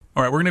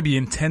All right, we're going to be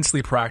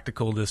intensely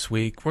practical this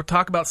week. We'll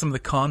talk about some of the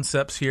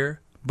concepts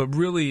here, but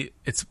really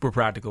we're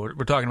practical.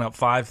 We're talking about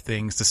 5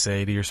 things to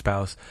say to your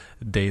spouse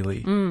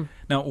daily.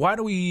 Now, why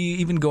do we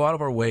even go out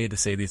of our way to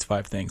say these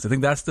 5 things? I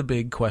think that's the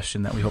big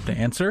question that we hope to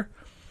answer.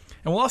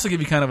 And we'll also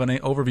give you kind of an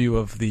overview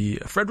of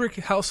the Frederick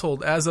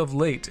household as of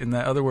late. In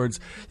other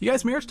words, you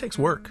guys, marriage takes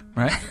work,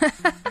 right?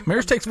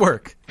 Marriage takes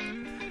work.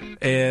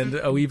 And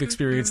we've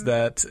experienced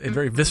that in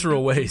very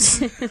visceral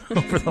ways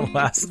over the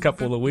last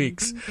couple of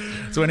weeks.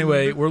 So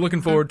anyway, we're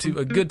looking forward to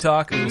a good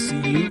talk, and we'll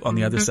see you on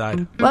the other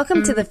side.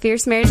 Welcome to the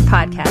Fierce Marriage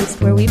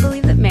Podcast, where we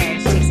believe that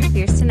marriage takes a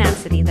fierce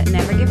tenacity that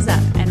never gives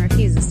up and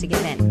refuses to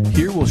give in.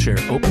 Here we'll share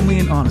openly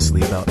and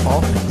honestly about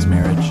all things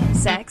marriage,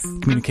 sex,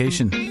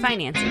 communication,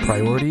 finances,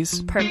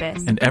 priorities,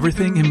 purpose, and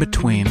everything in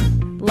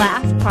between.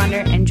 Laugh, ponder,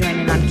 and join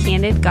in on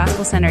candid,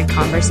 gospel-centered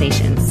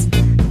conversations.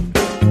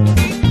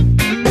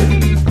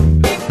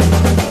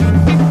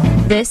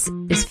 This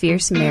is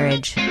Fierce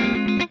Marriage.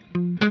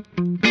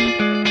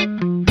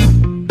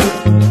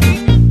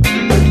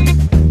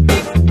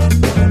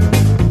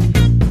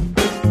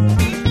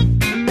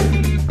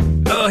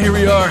 Oh, here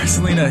we are,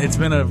 Selena. It's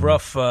been a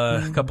rough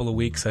couple of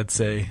weeks, I'd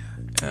say.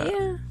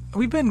 Yeah,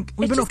 we've been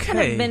okay. It's just kind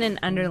of been an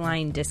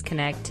underlying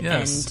disconnect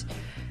and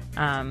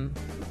not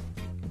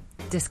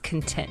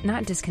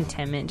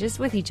discontentment, just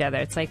with each other.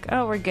 It's like,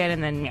 oh, we're good,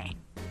 and then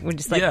we're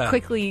just like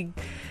quickly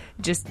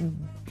just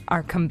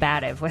are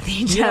combative with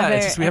each other. Yeah,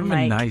 it's just we haven't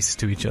been nice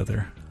to each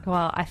other.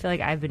 Well, I feel like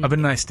I've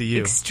been nice to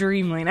you.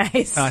 Extremely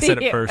nice. I said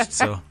it first,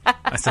 so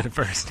I said it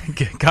first.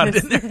 Got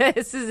it in there.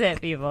 This is it,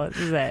 people. This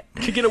is it.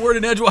 Can get a word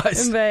in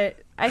edgewise. But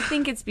I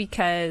think it's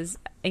because,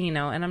 and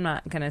I'm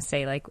not going to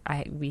say like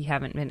we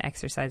haven't been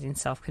exercising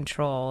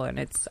self-control and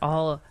it's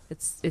all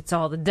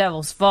the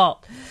devil's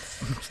fault.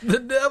 The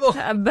devil.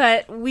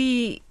 But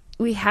we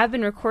have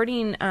been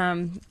recording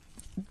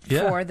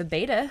for the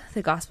beta,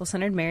 the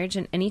gospel-centered marriage,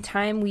 and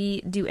anytime we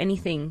do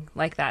anything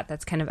like that,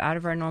 that's kind of out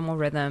of our normal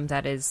rhythm,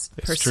 that is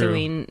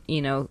pursuing,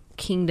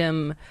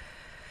 kingdom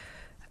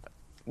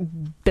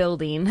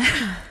building.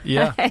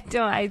 Yeah.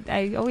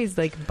 I always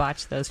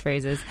botch those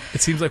phrases.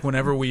 It seems like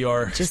whenever we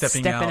are just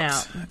stepping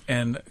out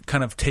and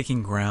kind of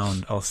taking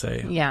ground, I'll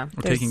say. Yeah.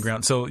 We're taking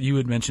ground. So you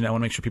had mentioned, I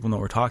want to make sure people know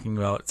what we're talking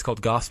about. It's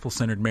called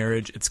Gospel-Centered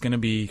Marriage. It's going to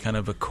be kind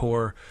of a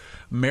core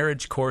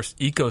marriage course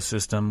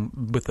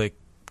ecosystem with a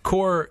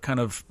core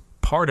kind of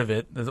part of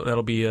it.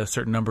 That'll be a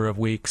certain number of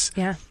weeks.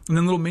 Yeah. And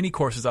then little mini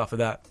courses off of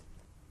that.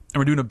 And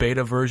we're doing a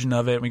beta version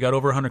of it. We got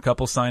over 100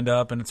 couples signed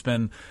up, and it's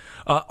been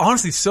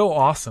honestly so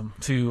awesome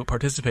to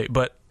participate.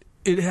 But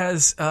it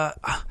has,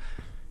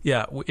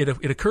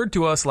 it occurred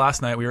to us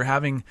last night. We were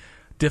having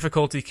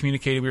difficulty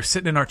communicating. We were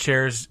sitting in our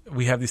chairs.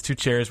 We have these 2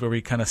 chairs where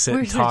we kind of sit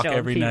and talk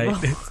every night.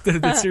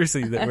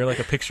 Seriously, we're like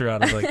a picture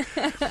out of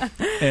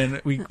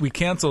and we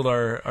canceled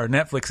our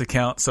Netflix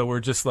account, so we're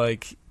just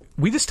like,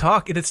 we just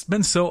talk, and it's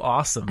been so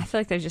awesome. I feel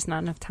like there's just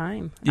not enough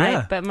time.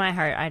 Yeah. But my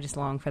heart, I just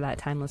long for that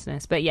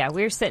timelessness. But yeah,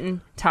 we're sitting,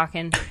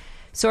 talking,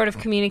 sort of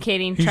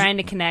communicating, trying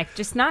to connect,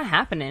 just not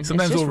happening.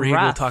 Sometimes we'll read,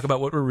 rough. we'll talk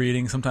about what we're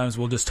reading. Sometimes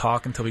we'll just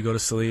talk until we go to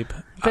sleep.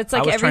 But it's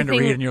like I was trying to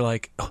read, and you're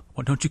like, oh,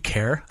 well, don't you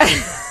care?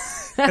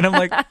 And I'm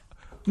like,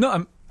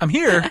 no, I'm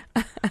here.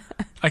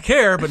 I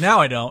care, but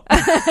now I don't.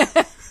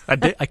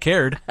 I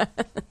cared.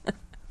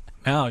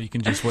 Now you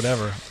can just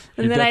whatever.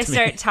 And then I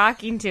start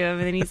talking to him,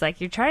 and then he's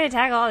like, you're trying to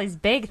tackle all these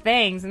big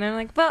things. And I'm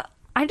like, well,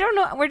 I don't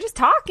know. We're just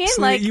talking.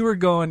 So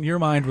your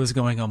mind was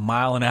going a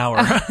mile an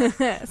hour.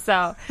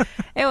 So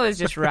it was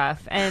just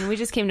rough. And we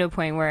just came to a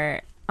point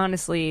where,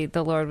 honestly,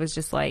 the Lord was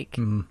just like,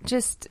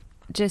 just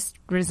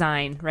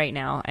resign right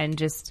now and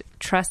just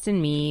trust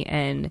in me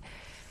and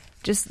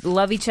just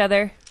love each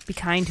other, be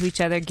kind to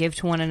each other, give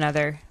to one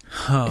another,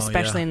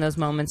 especially in those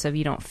moments of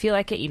you don't feel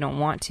like it, you don't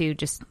want to,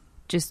 just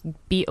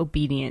be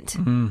obedient,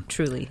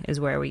 truly, is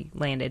where we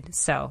landed.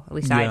 So, at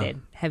least I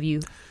did. Have you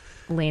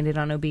landed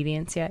on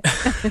obedience yet?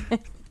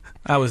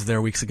 I was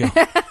there weeks ago.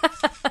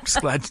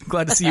 Just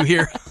glad to see you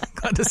here.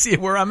 Glad to see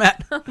where I'm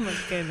at. Oh, my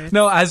goodness.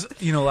 No, as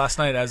you know, last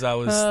night as I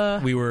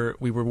was, we were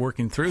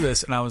working through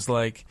this, and I was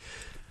like,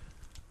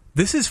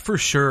 this is for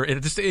sure.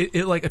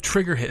 It like a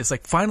trigger hit. It's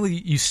like finally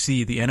you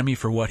see the enemy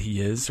for what he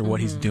is or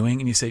what he's doing,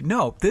 and you say,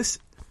 no,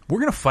 we're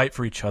going to fight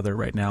for each other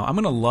right now. I'm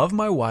going to love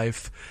my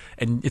wife,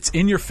 and it's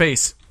in your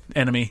face,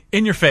 enemy,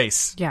 in your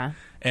face. Yeah.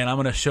 And I'm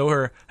going to show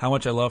her how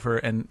much I love her,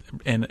 and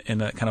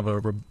in a kind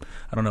of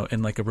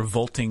in like a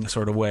revolting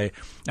sort of way.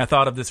 I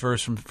thought of this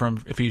verse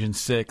from Ephesians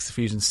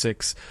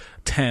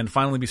 6:10.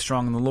 Finally be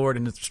strong in the Lord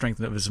and the strength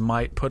of his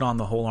might. Put on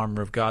the whole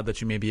armor of God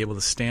that you may be able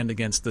to stand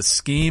against the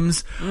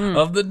schemes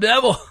of the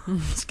devil.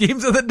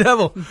 Schemes of the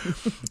devil.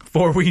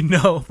 For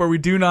we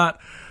do not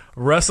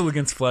wrestle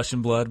against flesh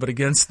and blood, but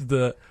against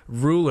the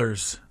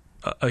rulers,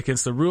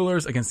 against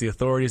the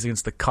authorities,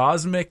 against the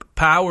cosmic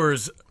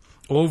powers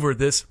over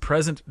this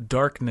present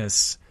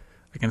darkness,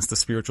 against the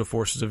spiritual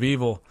forces of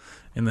evil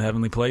in the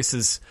heavenly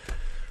places.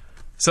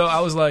 So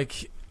I was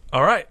like,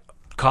 all right,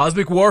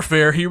 cosmic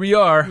warfare, here we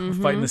are,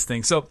 fighting this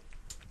thing. So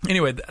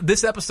anyway,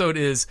 this episode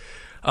is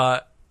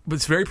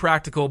it's very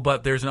practical,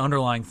 but there's an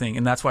underlying thing,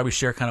 and that's why we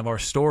share kind of our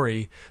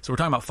story. So we're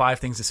talking about 5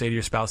 things to say to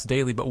your spouse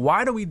daily, but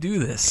why do we do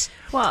this?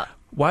 Well,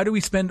 why do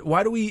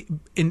we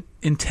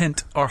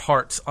intent our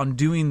hearts on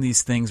doing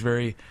these things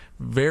very,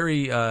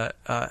 very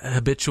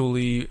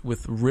habitually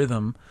with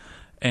rhythm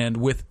and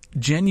with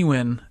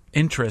genuine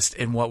interest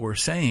in what we're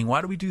saying?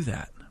 Why do we do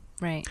that?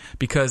 Right.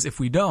 Because if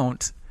we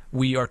don't,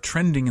 we are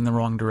trending in the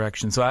wrong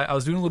direction. So I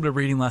was doing a little bit of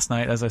reading last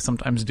night, as I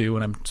sometimes do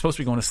when I'm supposed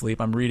to be going to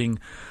sleep. I'm reading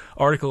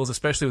articles,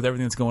 especially with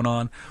everything that's going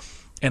on.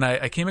 And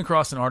I came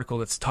across an article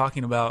that's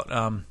talking about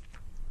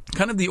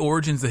kind of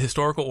the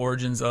historical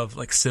origins of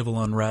like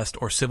civil unrest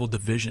or civil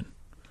division,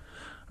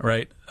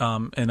 right?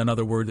 And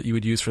another word that you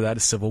would use for that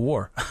is civil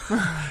war.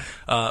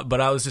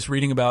 But I was just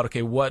reading about,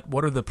 okay, what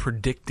are the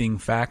predicting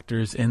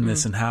factors in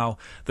this, and how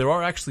there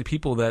are actually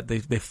people that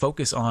they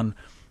focus on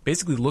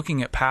basically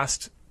looking at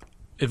past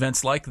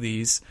events like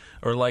these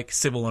or like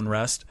civil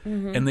unrest,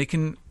 and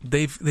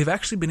they've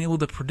actually been able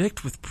to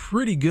predict with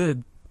pretty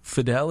good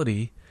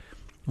fidelity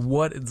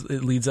what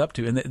it leads up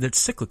to, and it's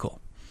cyclical.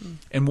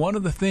 And one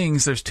of the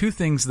things, there's 2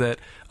 things that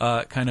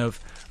kind of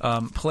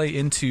play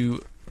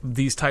into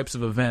these types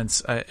of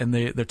events, and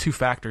they're 2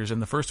 factors.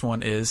 And the first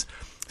one is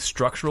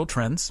structural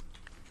trends,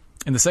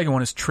 and the second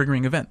one is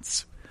triggering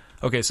events.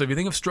 Okay, so if you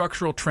think of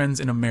structural trends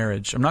in a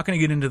marriage, I'm not going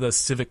to get into the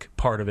civic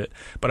part of it,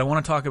 but I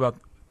want to talk about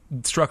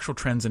structural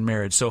trends in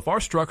marriage. So if our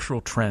structural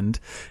trend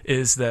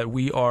is that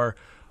we are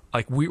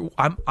like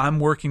I'm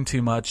working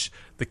too much,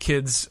 the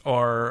kids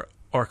are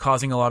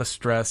causing a lot of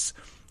stress,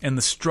 and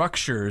the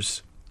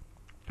structures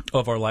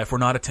of our life, we're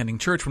not attending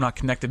church, we're not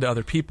connected to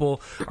other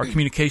people, our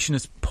communication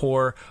is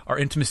poor, our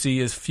intimacy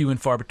is few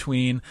and far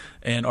between,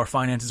 and our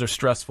finances are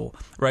stressful,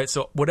 right?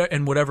 So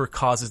whatever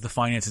causes the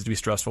finances to be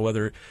stressful,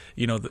 whether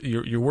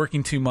you're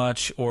working too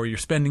much or you're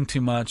spending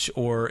too much,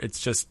 or it's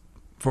just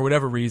for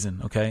whatever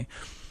reason, okay?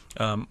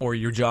 Or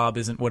your job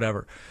isn't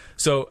whatever.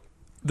 So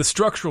the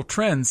structural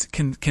trends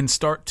can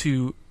start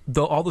to,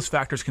 all those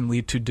factors can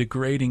lead to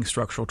degrading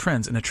structural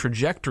trends and a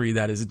trajectory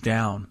that is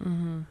down.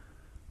 Mm-hmm.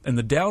 And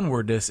the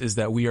downwardness is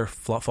that we are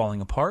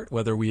falling apart,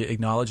 whether we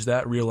acknowledge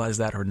that, realize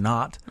that or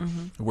not.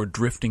 Mm-hmm. We're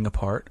drifting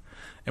apart,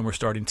 and we're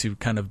starting to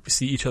kind of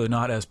see each other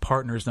not as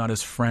partners, not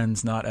as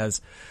friends, not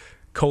as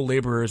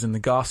co-laborers in the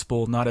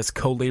gospel, not as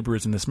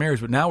co-laborers in this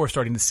marriage, but now we're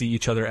starting to see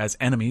each other as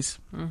enemies,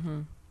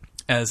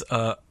 as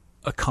a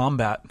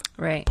combat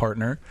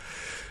partner.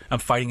 I'm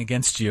fighting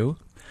against you.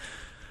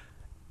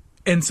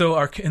 And so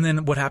and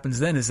then what happens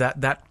then is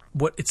that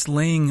what it's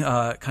laying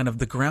kind of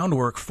the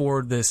groundwork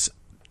for this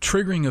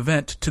triggering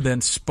event to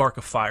then spark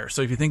a fire.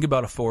 So if you think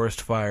about a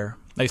forest fire,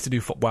 I used to do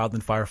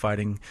wildland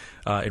firefighting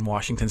in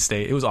Washington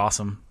State. It was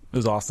awesome.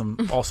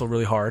 Also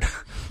really hard.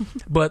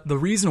 But the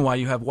reason why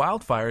you have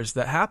wildfires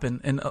that happen,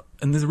 and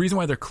the reason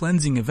why they're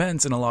cleansing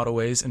events in a lot of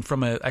ways, and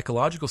from an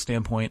ecological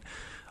standpoint,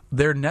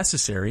 they're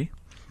necessary,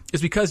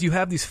 is because you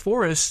have these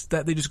forests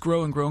that they just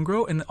grow and grow and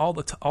grow, and all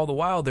the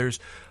while there's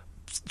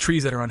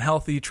trees that are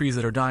unhealthy, trees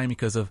that are dying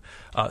because of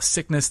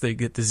sickness, they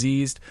get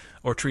diseased,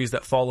 or trees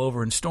that fall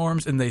over in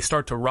storms and they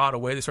start to rot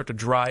away, they start to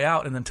dry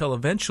out, and until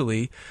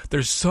eventually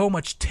there's so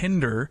much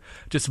tinder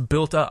just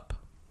built up.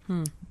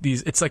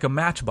 It's like a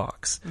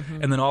matchbox,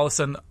 and then all of a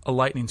sudden a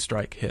lightning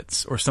strike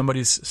hits, or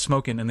somebody's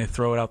smoking and they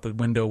throw it out the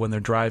window when they're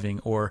driving,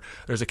 or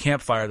there's a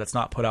campfire that's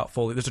not put out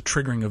fully. There's a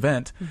triggering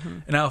event.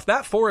 And now if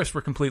that forest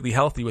were completely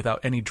healthy without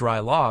any dry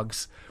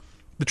logs,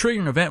 the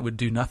triggering event would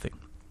do nothing,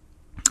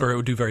 or it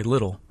would do very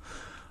little.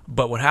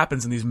 But what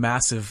happens in these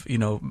massive,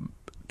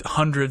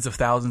 hundreds of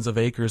thousands of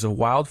acres of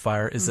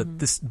wildfire is that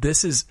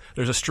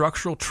there's a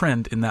structural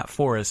trend in that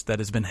forest that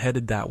has been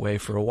headed that way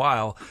for a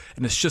while,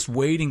 and it's just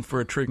waiting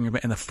for a triggering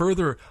event. And the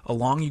further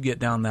along you get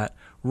down that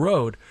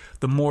road,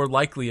 the more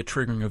likely a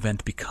triggering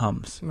event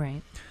becomes.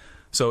 Right.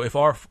 So if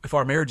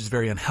our marriage is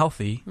very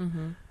unhealthy,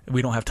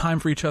 we don't have time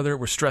for each other,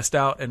 we're stressed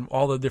out, and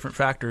all the different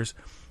factors,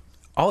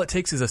 all it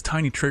takes is a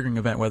tiny triggering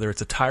event, whether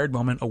it's a tired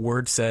moment, a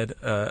word said,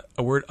 a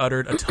word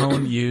uttered, a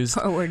tone used.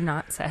 Or a word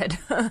not said.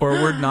 Or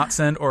a word not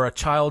said, or a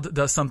child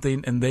does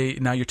something and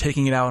now you're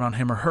taking it out on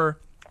him or her.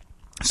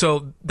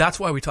 So that's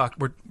why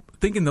we're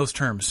thinking those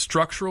terms,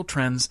 structural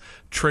trends,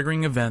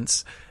 triggering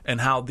events, and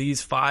how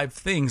these 5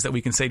 things that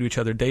we can say to each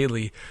other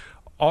daily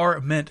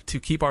are meant to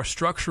keep our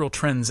structural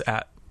trends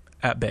at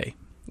bay.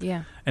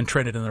 Yeah. And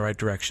trend it in the right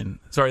direction.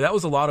 Sorry, that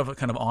was a lot of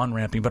kind of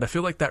on-ramping, but I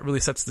feel like that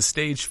really sets the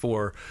stage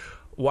for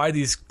why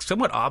these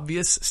somewhat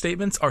obvious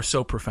statements are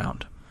so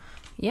profound.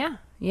 Yeah.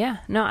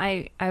 No,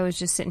 I was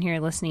just sitting here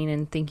listening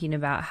and thinking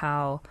about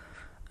how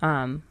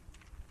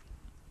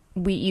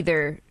we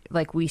either,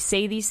 we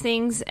say these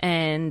things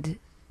and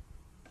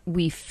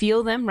we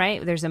feel them,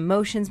 right? There's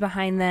emotions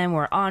behind them.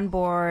 We're on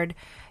board.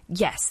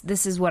 Yes,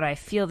 this is what I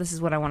feel. This is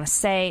what I want to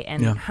say.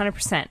 And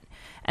 100%.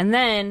 And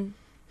then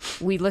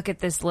we look at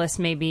this list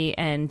maybe,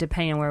 and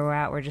depending on where we're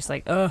at, we're just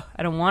like, oh,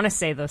 I don't want to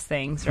say those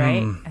things,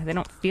 right? They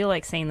don't feel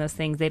like saying those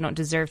things. They don't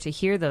deserve to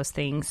hear those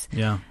things.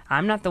 Yeah.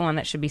 I'm not the one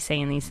that should be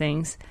saying these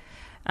things.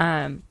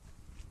 And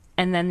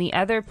then the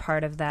other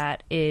part of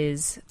that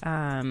is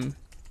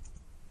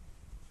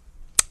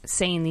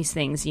saying these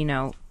things,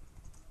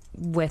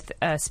 with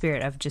a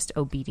spirit of just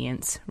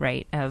obedience,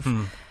 right? Of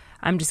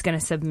I'm just going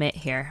to submit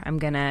here.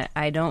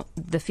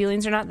 The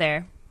feelings are not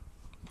there.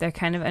 They're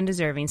kind of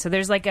undeserving. So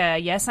there's like a,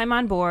 yes, I'm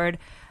on board.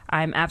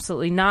 I'm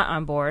absolutely not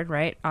on board,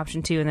 right?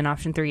 Option 2. And then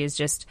option 3 is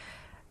just,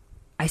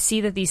 I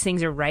see that these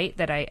things are right,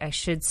 that I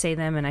should say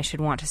them and I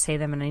should want to say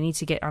them. And I need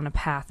to get on a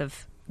path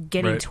of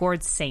getting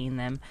towards saying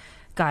them.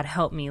 God,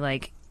 help me,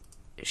 like,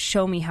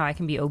 show me how I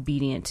can be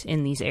obedient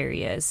in these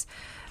areas.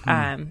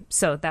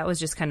 So that was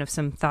just kind of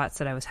some thoughts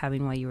that I was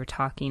having while you were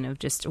talking, of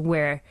just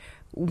where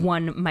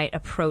one might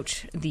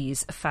approach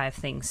these 5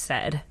 things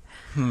said.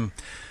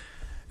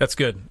 That's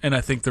good. And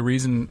I think the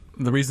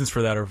reasons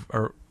for that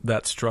are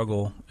that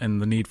struggle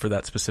and the need for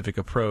that specific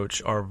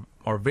approach are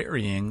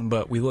varying,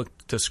 but we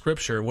look to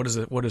Scripture. What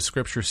does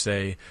Scripture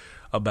say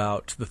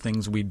about the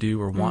things we do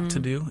or want to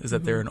do? Is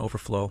that they're an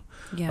overflow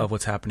of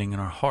what's happening in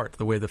our heart.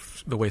 The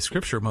way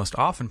Scripture most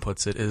often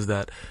puts it is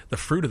that the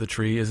fruit of the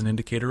tree is an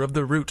indicator of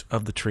the root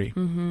of the tree.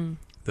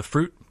 The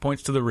fruit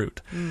points to the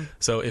root.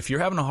 So if you're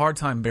having a hard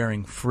time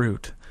bearing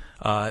fruit,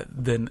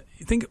 then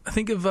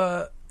think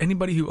of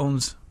anybody who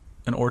owns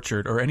an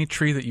orchard or any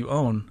tree that you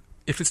own.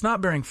 If it's not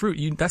bearing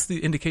fruit, that's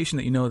the indication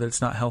that you know that it's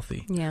not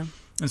healthy. Yeah.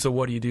 And so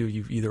what do?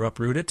 You either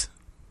uproot it,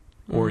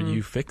 or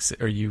you fix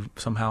it, or you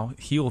somehow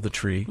heal the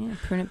tree. Yeah,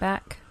 prune it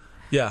back.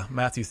 Yeah,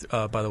 Matthew,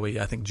 by the way,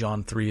 I think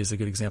John 3 is a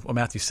good example. Or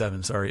Matthew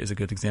 7, is a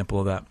good example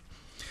of that.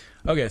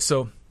 Okay,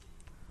 so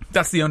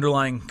that's the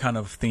underlying kind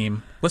of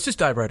theme. Let's just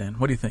dive right in.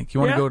 What do you think? You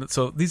want to go to,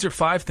 so these are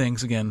 5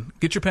 things. Again,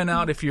 get your pen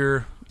out if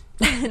you're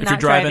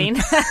driving.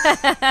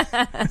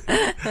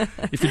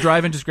 If you're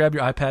driving, just grab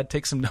your iPad,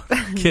 take some notes.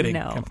 I'm kidding.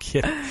 No. I'm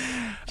kidding.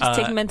 Just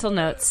take mental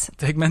notes.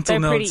 Take mental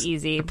notes. They're pretty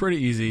easy. They're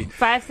pretty easy.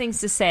 5 things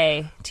to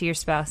say to your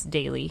spouse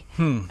daily.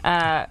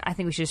 I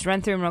think we should just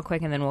run through them real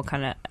quick, and then we'll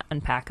kind of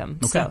unpack them.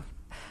 Okay. So,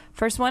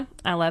 first one,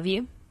 I love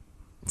you.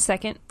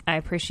 Second, I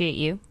appreciate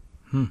you.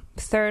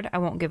 3rd, I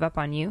won't give up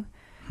on you.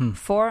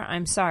 4,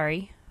 I'm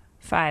sorry.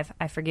 5,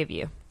 I forgive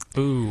you.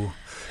 Ooh.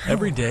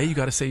 Every day you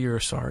got to say you're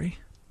sorry?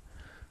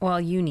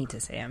 Well, you need to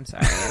say I'm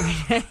sorry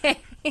every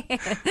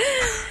day.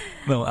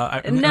 No,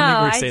 I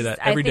never say that.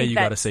 Every day you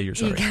got to say you're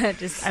sorry.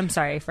 I'm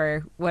sorry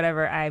for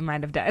whatever I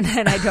might have done,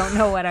 and I don't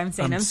know what I'm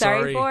saying I'm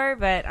sorry for,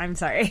 but I'm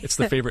sorry. It's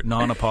the favorite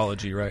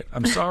non-apology, right?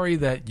 I'm sorry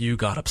that you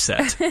got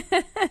upset.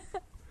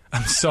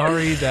 I'm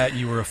sorry that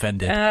you were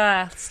offended.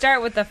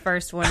 Start with the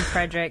first one,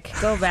 Frederick.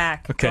 Go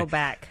back. Okay. Go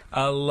back.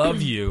 I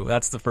love you.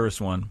 That's the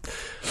first one.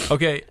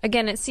 Okay.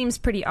 Again, it seems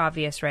pretty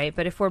obvious, right?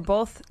 But if we're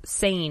both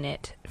saying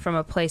it from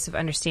a place of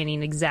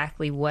understanding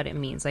exactly what it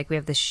means, like we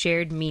have this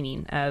shared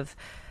meaning of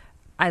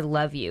I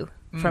love you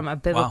from a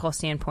biblical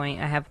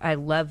standpoint. I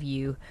love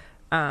you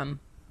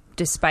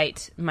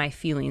despite my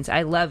feelings.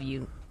 I love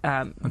you.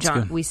 John,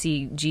 good. We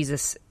see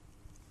Jesus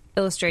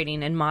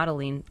illustrating and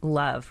modeling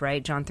love,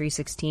 right? John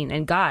 3:16.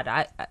 And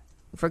God,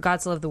 for God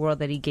so loved the world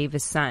that he gave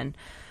his son.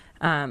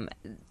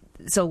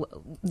 So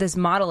this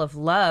model of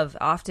love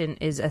often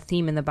is a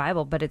theme in the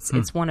Bible, but it's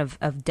one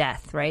of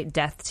death, right?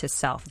 Death to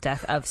self,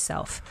 death of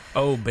self.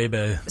 Oh,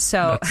 baby.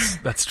 So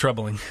that's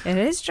troubling. It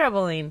is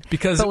troubling.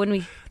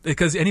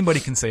 Because anybody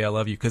can say I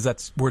love you,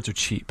 because words are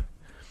cheap.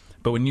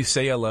 But when you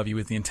say I love you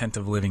with the intent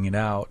of living it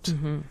out,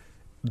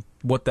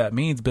 what that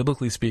means,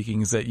 biblically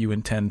speaking, is that you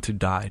intend to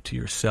die to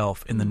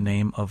yourself in the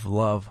name of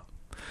love.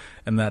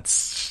 And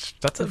that's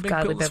a big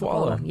pill to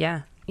swallow.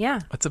 Yeah.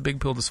 Yeah. That's a big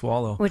pill to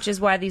swallow. Which is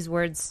why these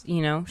words,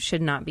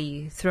 should not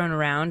be thrown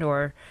around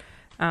or,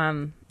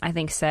 I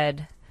think,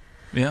 said.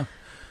 Yeah.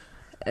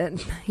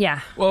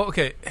 Yeah. Well,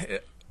 okay.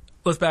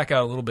 Let's back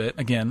out a little bit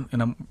again.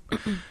 And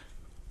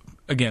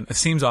again, it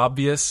seems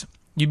obvious.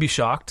 You'd be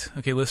shocked.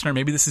 Okay, listener,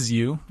 maybe this is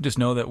you. Just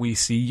know that we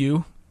see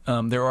you.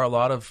 There are a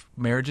lot of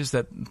marriages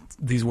that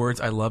these words,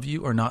 I love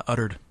you, are not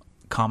uttered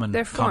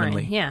They're foreign.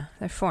 commonly. Yeah,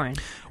 they're foreign.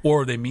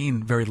 Or they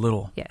mean very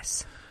little.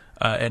 Yes.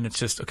 And it's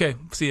just, okay,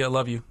 see, I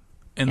love you.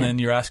 And then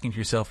you're asking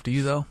yourself, do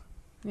you though?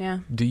 Yeah.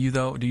 Do you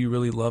though? Do you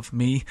really love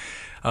me?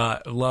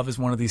 Love is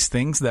one of these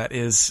things that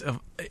is,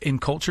 in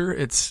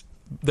culture,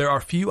 there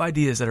are few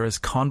ideas that are as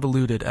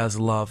convoluted as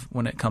love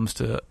when it comes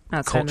to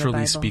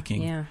culturally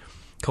speaking. Yeah.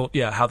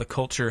 How the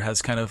culture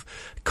has kind of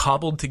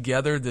cobbled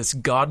together this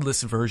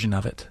godless version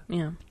of it.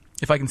 Yeah.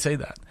 If I can say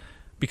that.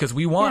 Because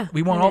we want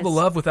all the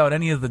love without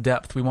any of the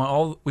depth. We want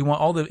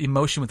all the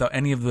emotion without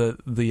any of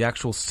the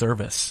actual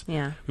service.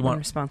 Yeah. We want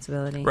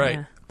responsibility. Right.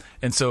 Yeah.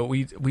 And so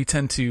we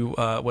tend to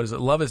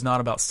love is not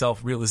about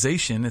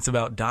self-realization, it's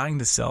about dying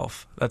to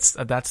self.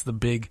 That's the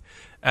big,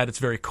 at its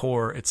very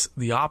core, it's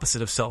the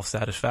opposite of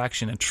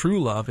self-satisfaction, and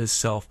true love is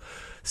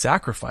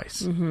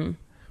self-sacrifice.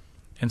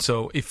 And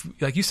so if,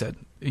 like you said,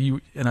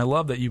 and I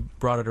love that you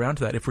brought it around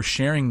to that, if we're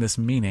sharing this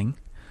meaning,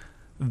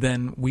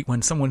 then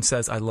when someone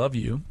says I love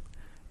you,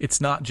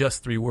 it's not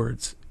just 3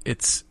 words.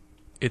 It's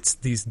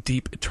these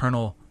deep,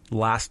 eternal,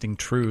 lasting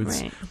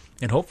truths. Right.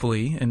 And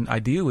hopefully and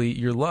ideally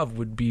your love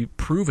would be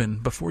proven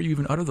before you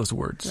even utter those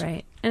words.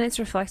 Right. And it's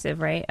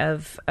reflective, right,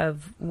 of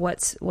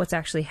what's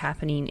actually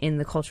happening in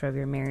the culture of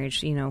your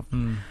marriage.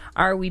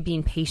 Are we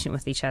being patient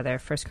with each other?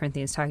 1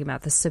 Corinthians talking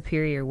about the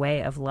superior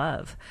way of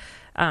love.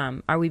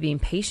 Are we being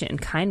patient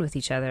and kind with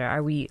each other?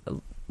 Are we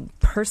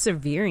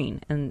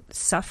persevering and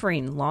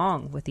suffering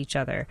long with each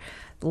other?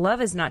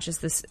 Love is not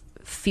just this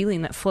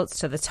feeling that floats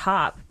to the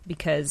top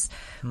because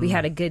we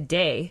had a good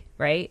day,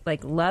 right?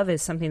 Like, love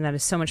is something that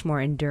is so much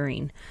more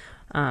enduring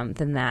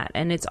than that.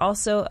 And it's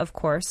also, of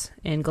course,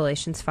 in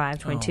Galatians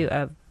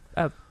 5:22,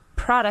 a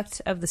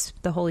product of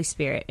the Holy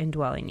Spirit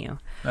indwelling you.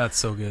 That's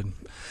so good.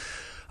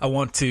 I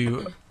want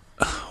to...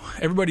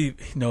 Everybody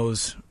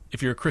knows,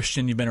 if you're a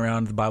Christian, you've been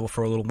around the Bible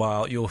for a little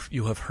while,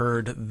 you'll have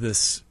heard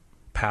this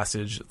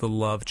passage, the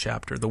love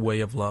chapter, the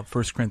way of love,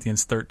 1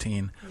 Corinthians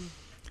 13.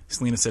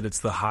 Selena said it's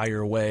the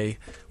higher way,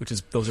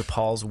 those are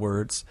Paul's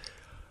words.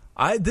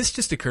 This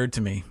just occurred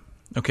to me,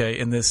 okay,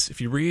 in this, if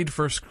you read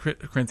 1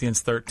 Corinthians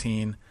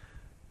 13,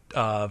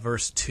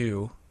 verse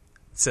 2,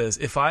 it says,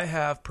 if I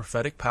have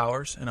prophetic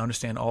powers and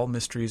understand all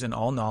mysteries and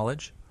all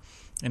knowledge,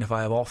 and if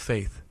I have all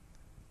faith,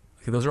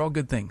 okay, those are all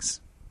good things,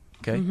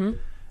 okay? Mm-hmm.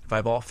 If I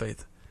have all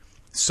faith,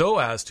 so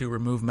as to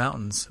remove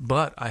mountains,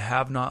 but I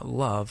have not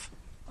love,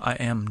 I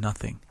am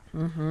nothing.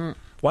 Mm-hmm.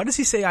 Why does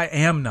he say I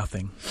am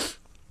nothing?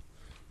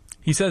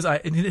 He says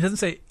he doesn't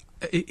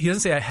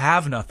say I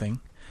have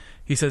nothing.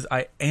 He says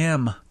I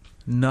am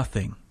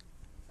nothing.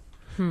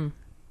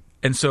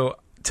 And so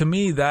to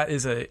me that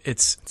is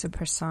it's a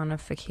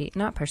personification,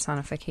 not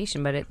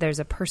personification, but there's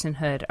a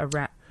personhood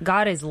around.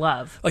 God is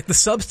love. Like the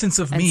substance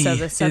of me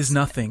is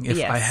nothing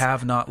if I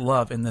have not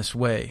love in this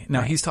way.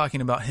 Now, he's talking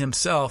about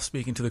himself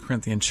speaking to the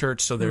Corinthian church,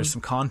 so there's some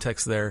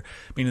context there,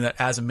 meaning that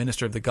as a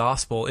minister of the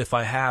gospel, if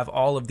I have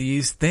all of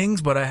these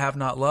things but I have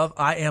not love,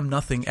 I am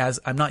nothing,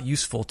 as I'm not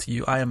useful to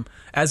you. I am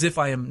as if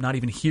I am not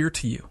even here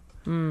to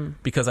you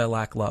because I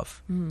lack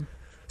love.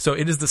 So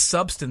it is the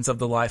substance of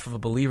the life of a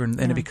believer, and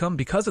it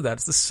because of that,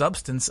 it's the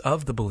substance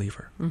of the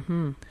believer.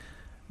 Mm-hmm.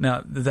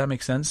 Now, does that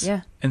make sense?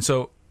 Yeah. And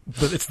so,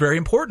 but it's very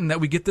important that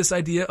we get this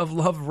idea of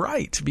love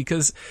right,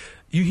 because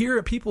you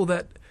hear people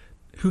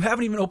who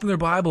haven't even opened their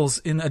Bibles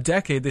in a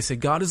decade, they say,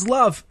 God is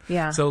love.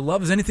 Yeah. So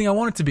love is anything I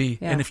want it to be.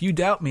 Yeah. And if you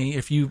doubt me,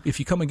 if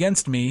you come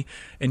against me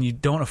and you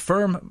don't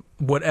affirm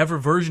whatever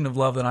version of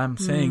love that I'm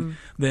saying,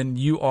 then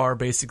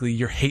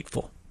you're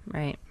hateful.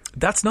 Right.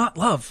 That's not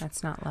love.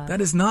 That's not love.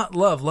 That is not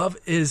love. Love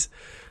is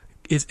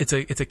it's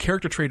a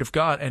character trait of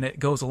God, and it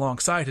goes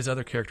alongside his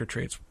other character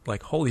traits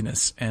like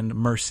holiness and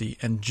mercy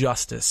and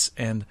justice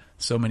and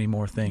so many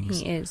more things.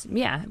 He is,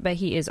 but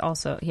he is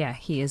also,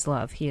 he is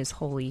love. He is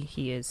holy.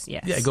 He is,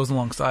 yes. Yeah, it goes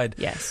alongside.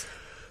 Yes.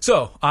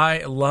 So,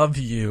 I love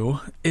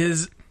you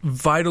is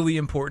vitally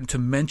important to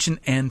mention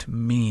and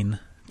mean.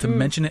 To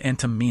mention it and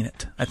to mean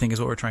it, I think is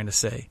what we're trying to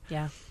say.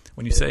 Yeah.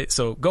 When you say,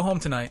 so go home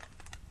tonight,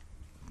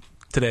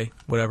 today,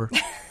 whatever.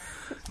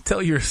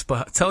 Tell your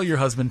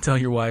husband, tell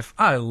your wife,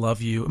 I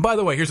love you. And by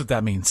the way, here's what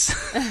that means.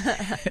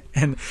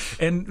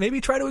 and maybe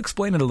try to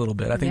explain it a little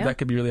bit. I think that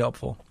could be really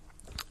helpful.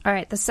 All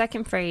right. The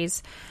second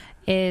phrase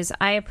is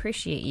I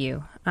appreciate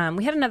you.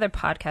 We had another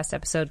podcast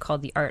episode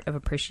called The Art of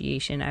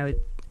Appreciation. I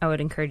would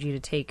encourage you to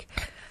take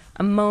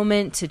a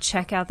moment to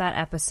check out that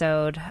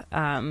episode.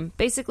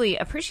 Basically,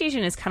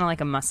 appreciation is kind of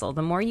like a muscle.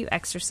 The more you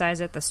exercise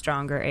it, the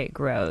stronger it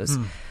grows.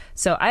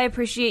 So I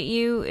appreciate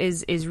you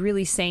is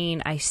really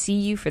saying I see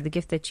you for the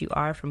gift that you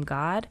are from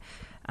God.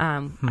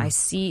 I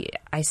see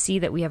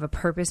that we have a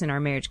purpose in our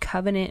marriage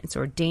covenant. It's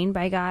ordained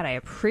by God. I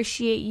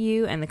appreciate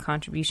you and the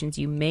contributions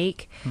you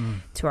make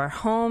to our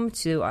home,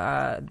 to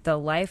the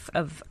life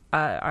of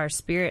our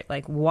spirit,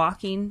 like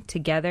walking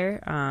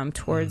together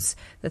towards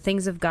the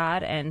things of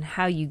God, and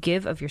how you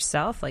give of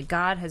yourself. Like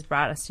God has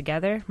brought us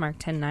together, Mark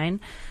 10:9, and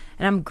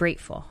I'm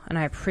grateful and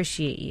I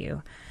appreciate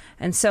you.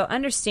 And so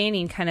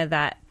understanding kind of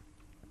that,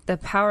 the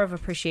power of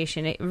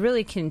appreciation, it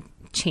really can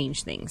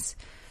change things.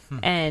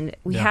 And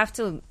we have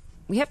to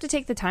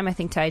take the time, I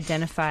think, to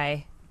identify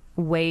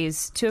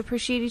ways to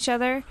appreciate each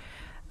other.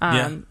 We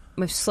have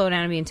to slow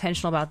down and be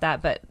intentional about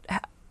that. But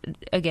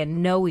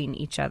again, knowing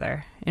each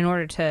other in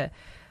order to,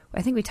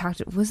 I think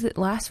was it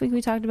last week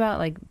we talked about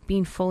like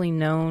being fully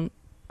known?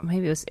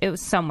 Maybe it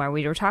was somewhere.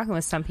 We were talking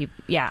with some people.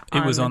 Yeah.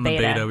 It was on the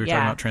beta. We were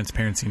talking about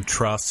transparency and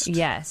trust.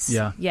 Yes.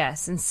 Yeah.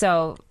 Yes. And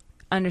so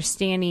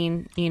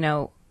understanding,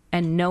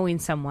 and knowing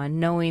someone,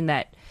 knowing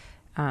that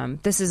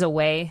this is a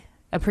way,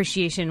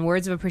 appreciation,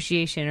 words of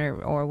appreciation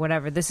or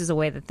whatever, this is a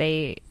way that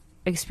they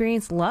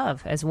experience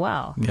love as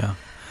well. Yeah.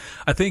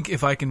 I think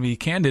if I can be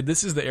candid,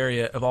 this is the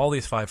area of all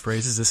these 5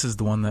 phrases, this is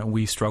the one that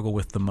we struggle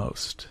with the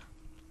most.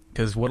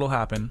 Because what'll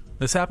happen,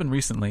 this happened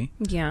recently.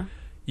 Yeah.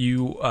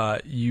 You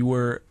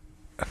were...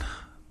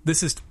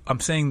 I'm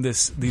saying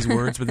these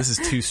words, but this is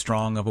too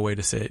strong of a way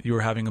to say it. You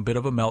were having a bit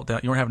of a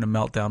meltdown. You weren't having a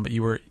meltdown, but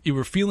you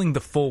were feeling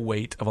the full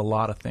weight of a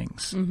lot of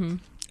things. Mm-hmm.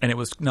 And it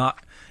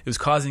was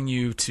causing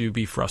you to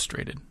be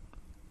frustrated.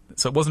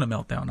 So it wasn't a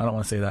meltdown. I don't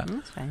want to say that.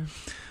 That's fine.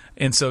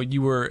 And so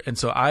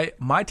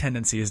my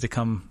tendency is to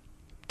come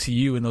to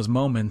you in those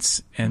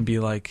moments and be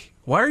like,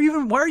 why are you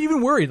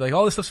even worried? Like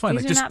all this stuff's fine.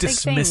 These like just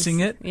dismissing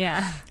it.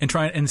 Yeah. And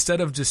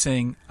instead of just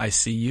saying, I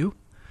see you.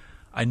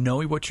 I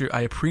know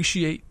I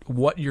appreciate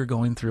what you're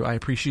going through. I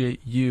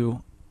appreciate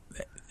you.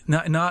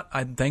 not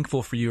I'm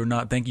thankful for you or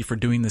not thank you for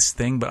doing this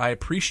thing, but I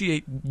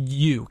appreciate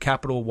you,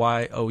 capital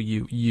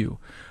Y-O-U, you.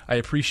 I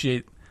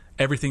appreciate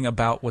everything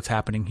about what's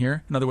happening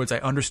here. In other words, I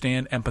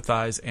understand,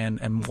 empathize,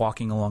 and am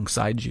walking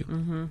alongside you.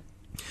 Mm-hmm.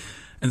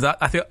 And that,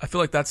 I feel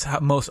like that's how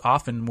most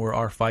often where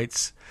our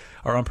fights,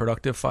 our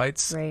unproductive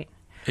fights, right.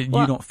 You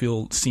don't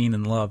feel seen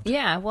and loved.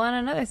 Yeah. Well, and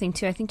another thing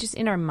too, I think just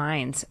in our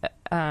minds,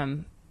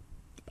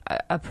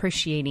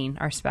 appreciating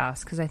our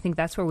spouse, because I think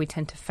that's where we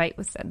tend to fight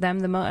with them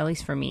the most. At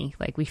least for me,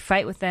 like we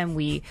fight with them,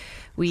 we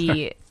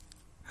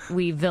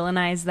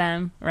villainize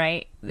them,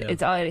 right? Yeah.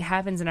 It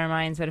happens in our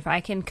minds. But if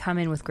I can come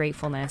in with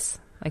gratefulness,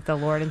 like the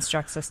Lord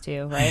instructs us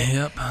to, right?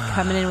 Yep.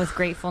 Coming in with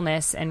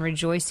gratefulness and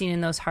rejoicing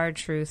in those hard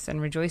truths and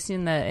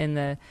rejoicing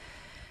in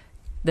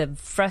the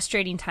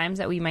frustrating times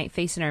that we might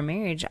face in our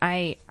marriage.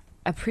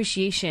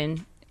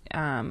 Appreciation.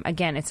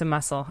 Again, it's a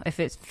muscle. If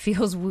it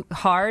feels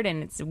hard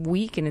and it's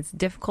weak and it's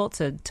difficult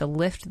to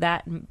lift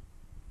that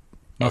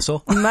muscle,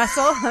 to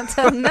lift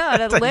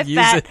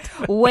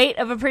that weight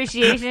of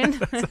appreciation.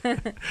 I'm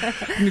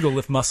gonna go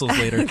lift muscles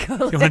later. You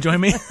want to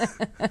join me?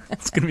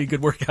 It's gonna be a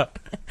good workout.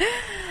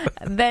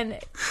 Then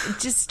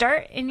just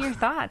start in your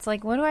thoughts.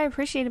 Like, what do I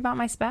appreciate about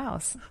my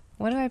spouse?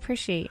 What do I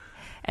appreciate,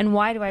 and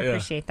why do I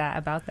appreciate that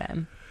about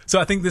them? So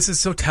I think this is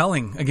so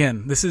telling.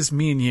 Again, this is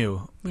me and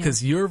you,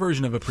 because your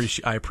version of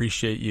I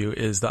appreciate you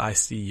is the I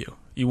see you.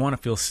 You want to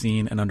feel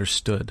seen and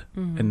understood,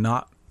 and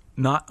not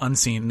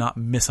unseen, not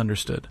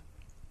misunderstood.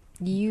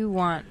 You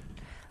want.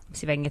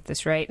 Let's see if I can get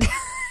this right.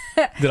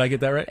 Did I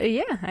get that right?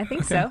 Yeah, I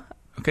think so.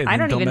 Okay, I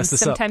don't even mess this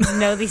sometimes up.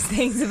 know these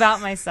things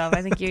about myself.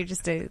 I think you're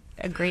just a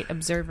great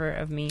observer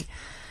of me.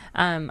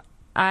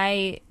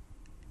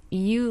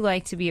 You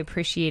like to be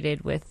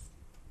appreciated with.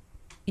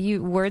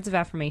 Words of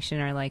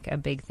affirmation are like a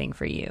big thing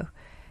for you,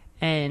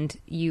 and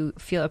you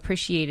feel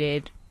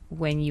appreciated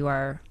when you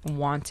are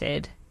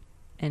wanted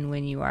and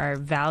when you are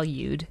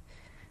valued.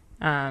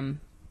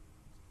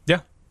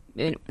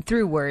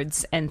 Through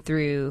words and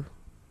through.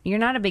 You're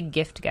not a big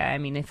gift guy. I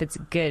mean, if it's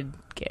a good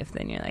gift,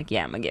 then you're like,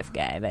 yeah, I'm a gift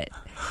guy. But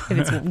if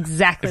it's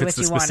exactly what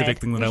you wanted, specific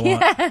thing that I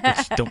want,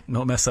 which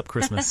don't mess up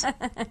Christmas.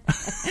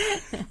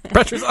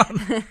 Pressure's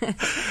on. Is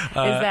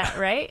that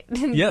right?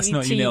 Yes, you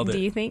nailed it. Do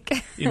you think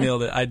you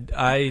nailed it?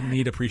 I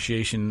need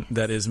appreciation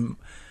that is.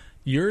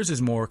 Yours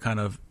is more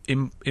kind of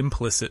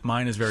implicit.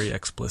 Mine is very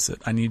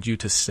explicit. I need you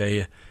to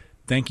say,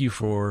 "Thank you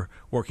for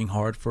working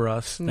hard for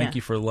us. Thank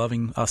you for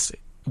loving us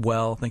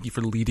well. Thank you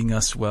for leading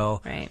us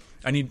well." Right.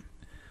 I need.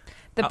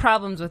 The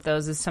problems with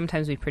those is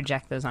sometimes we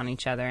project those on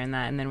each other, and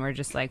then we're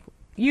just like,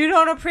 "You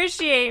don't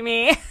appreciate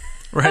me."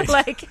 Right.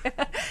 Like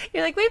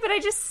you're like, wait, but I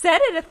just said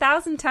it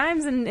 1,000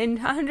 times in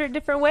 100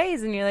 different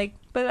ways, and you're like,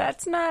 but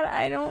that's not.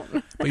 I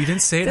don't. But you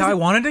didn't say it how I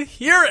wanted to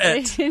hear it. I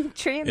didn't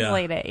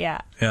translate it.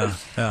 Yeah.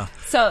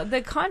 So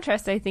the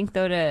contrast, I think,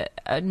 though, to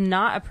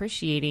not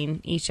appreciating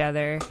each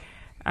other.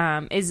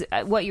 Is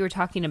what you were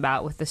talking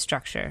about with the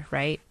structure,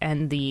 right?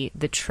 And the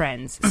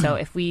trends. So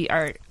if we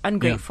are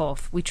ungrateful,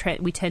 we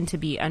tend to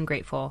be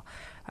ungrateful.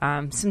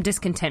 Some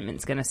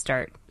discontentment's going to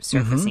start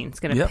surfacing. It's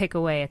going to pick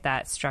away at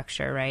that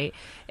structure, right?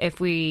 If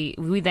we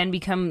then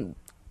become,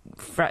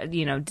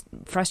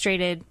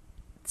 frustrated,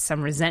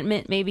 some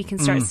resentment maybe can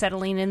start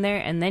settling in there,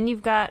 and then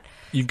you've got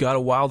a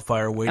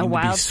wildfire waiting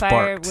to be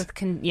sparked. With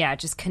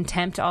just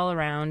contempt all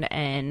around,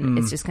 and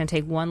it's just going to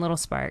take one little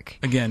spark.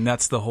 Again,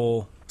 that's the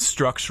whole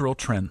structural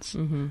trends.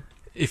 Mm-hmm.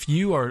 If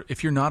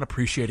you're not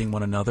appreciating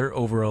one another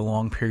over a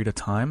long period of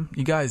time,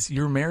 you guys,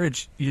 your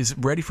marriage is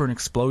ready for an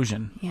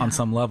explosion on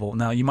some level.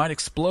 Now, you might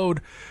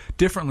explode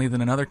differently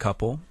than another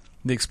couple.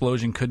 The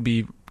explosion could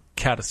be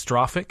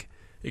catastrophic.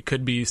 It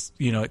could be,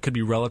 it could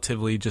be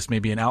relatively just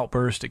maybe an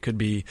outburst. It could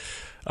be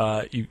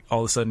all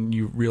of a sudden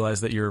you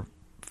realize that you're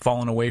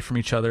falling away from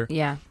each other.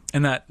 Yeah.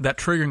 And that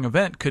triggering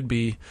event could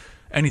be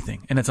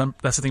anything. And that's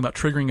the thing about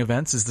triggering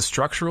events is the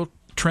structural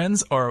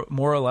trends are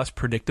more or less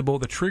predictable.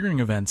 The triggering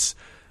events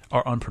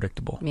are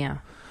unpredictable. Yeah.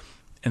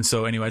 And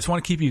so anyway, I just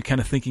want to keep you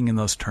kind of thinking in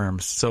those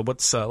terms. So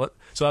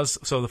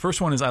so the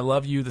first one is I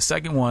love you. The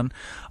second one,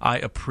 I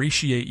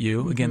appreciate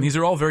you. Again, these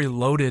are all very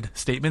loaded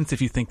statements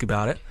if you think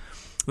about it.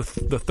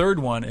 The third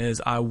one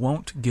is I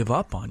won't give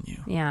up on you.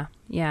 Yeah,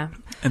 yeah.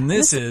 And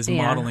this is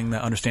modeling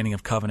that understanding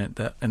of covenant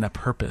and that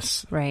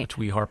purpose, right? Which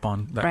we harp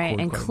on. That right,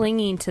 and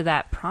clinging to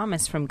that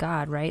promise from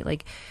God, right?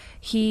 Like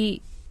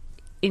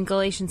in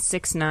Galatians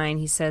 6:9,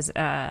 he says,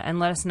 and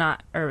let us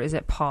not, or is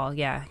it Paul?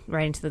 Yeah,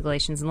 right into the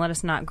Galatians, and let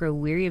us not grow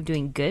weary of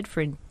doing good,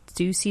 for in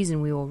due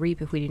season we will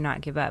reap if we do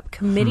not give up.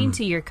 Committing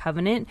to your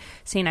covenant,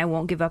 saying I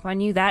won't give up on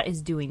you, that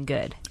is doing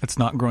good. It's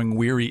not growing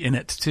weary in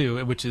it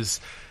too, which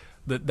is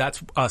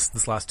that's us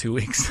this last 2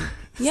 weeks.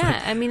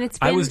 Yeah, I mean,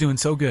 I was doing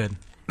so good.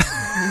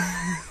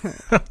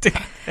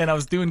 And I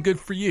was doing good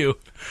for you.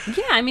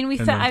 Yeah, I mean, we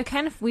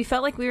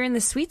felt like we were in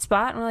the sweet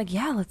spot, and we're like,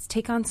 yeah, let's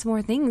take on some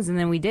more things, and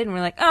then we did, and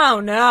we're like,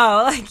 oh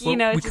no, it's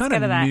just kind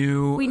of that.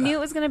 We knew it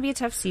was going to be a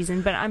tough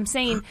season, but I'm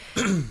saying,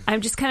 I'm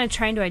just kind of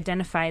trying to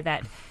identify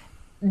that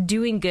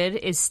doing good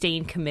is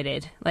staying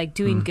committed. Like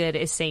doing good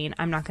is saying,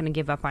 I'm not going to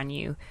give up on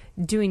you.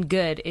 Doing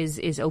good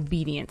is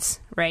obedience,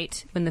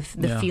 right? When the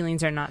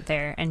feelings are not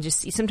there. And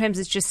just sometimes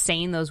it's just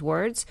saying those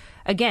words.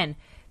 Again,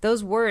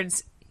 those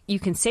words, you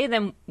can say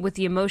them with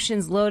the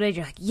emotions loaded.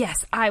 You're like,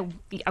 yes, I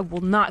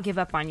will not give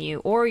up on you.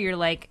 Or you're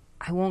like,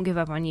 I won't give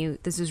up on you.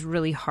 This is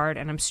really hard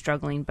and I'm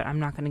struggling, but I'm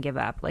not going to give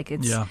up. Like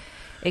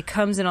it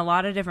comes in a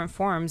lot of different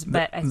forms,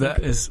 but I think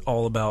that is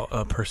all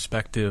about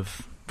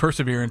perspective,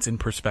 perseverance in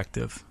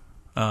perspective.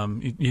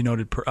 You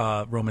noted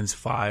Romans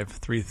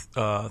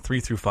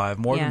 5:3-5.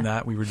 More than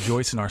that, we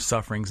rejoice in our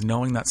sufferings,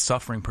 knowing that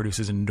suffering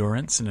produces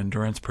endurance, and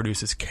endurance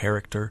produces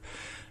character,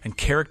 and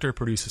character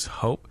produces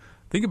hope.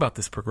 Think about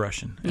this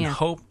progression. And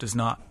hope does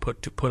not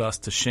put us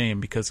to shame,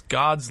 because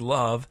God's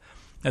love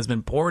has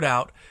been poured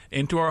out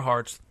into our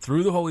hearts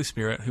through the Holy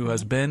Spirit, who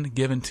has been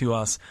given to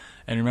us.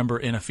 And remember,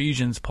 in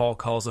Ephesians, Paul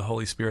calls the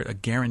Holy Spirit a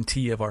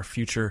guarantee of our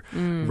future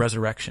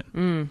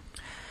resurrection.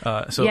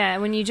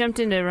 When you jumped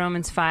into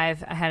Romans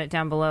 5, I had it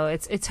down below.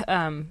 It's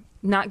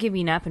not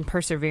giving up and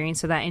persevering,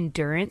 so that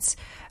endurance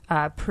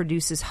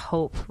produces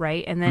hope,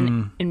 right? And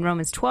then in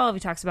Romans 12, he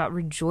talks about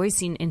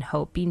rejoicing in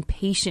hope, being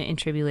patient in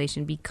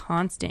tribulation, be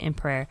constant in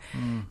prayer.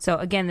 So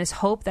again, this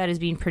hope that is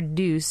being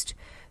produced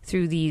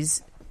through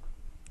these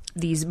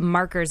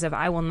markers of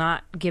I will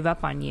not give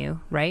up on you,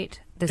 right?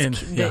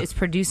 It's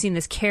producing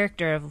this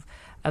character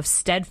of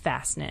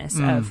steadfastness,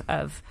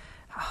 of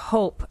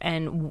hope,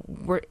 and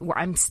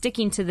I'm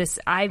sticking to this.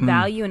 I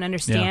value and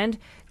understand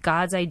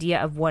God's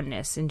idea of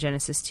oneness in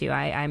Genesis 2.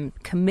 I'm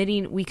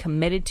committing. We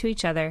committed to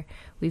each other.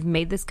 We've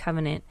made this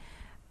covenant.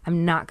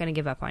 I'm not going to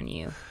give up on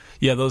you.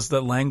 Yeah,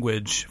 that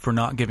language for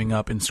not giving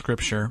up in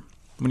Scripture.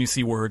 When you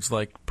see words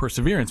like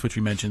perseverance, which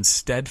we mentioned,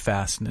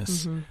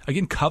 steadfastness,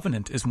 again,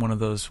 covenant is one of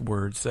those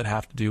words that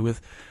have to do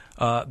with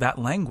that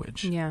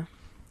language. Yeah.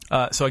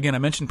 So again, I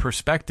mentioned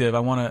perspective. I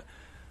want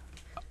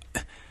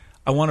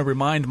to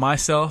remind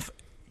myself,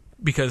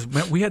 because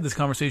we had this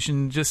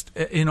conversation just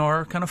in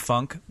our kind of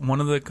funk.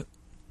 One of the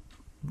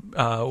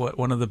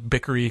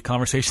bickery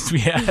conversations we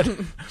had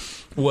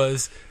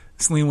was,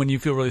 Celine, when you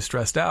feel really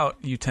stressed out,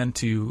 you tend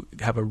to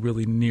have a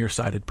really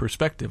nearsighted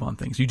perspective on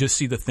things. You just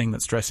see the thing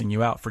that's stressing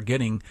you out,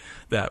 forgetting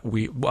that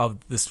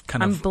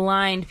I'm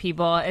blind,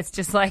 people. It's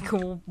just like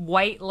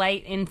white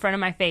light in front of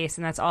my face,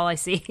 and that's all I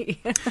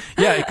see.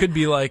 Yeah, it could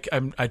be like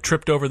I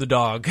tripped over the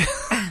dog,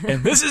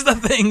 and this is the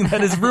thing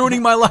that is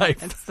ruining my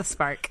life. It's the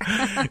spark.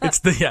 It's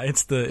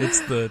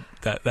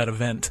that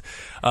event.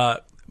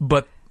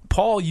 But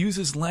Paul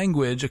uses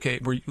language. Okay,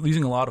 we're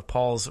using a lot of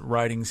Paul's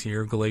writings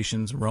here,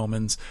 Galatians,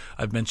 Romans.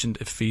 I've mentioned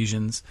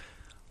Ephesians.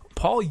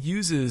 Paul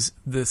uses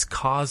this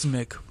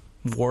cosmic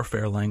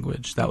warfare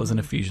language. That was in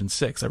Ephesians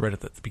 6. I read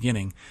it at the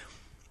beginning.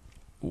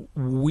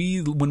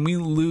 When we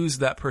lose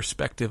that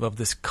perspective of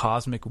this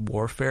cosmic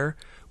warfare,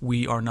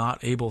 we are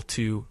not able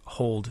to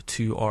hold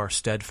to our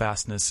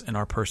steadfastness and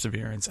our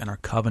perseverance and our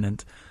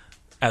covenant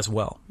as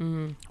well.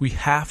 We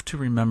have to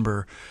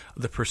remember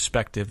the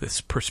perspective.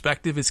 This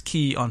perspective is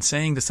key on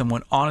saying to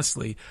someone,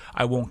 honestly,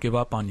 I won't give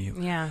up on you.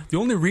 Yeah. The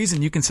only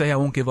reason you can say I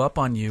won't give up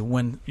on you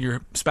when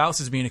your spouse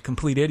is being a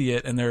complete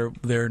idiot and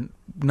they're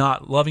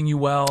not loving you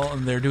well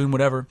and they're doing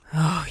whatever.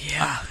 Oh,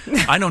 yeah.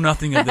 I know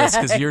nothing of this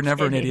because you're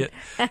never an idiot.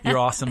 You're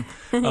awesome.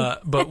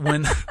 But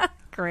when...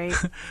 Great.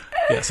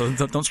 Yeah, so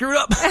don't screw it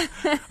up.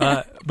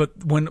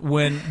 But when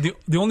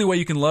the only way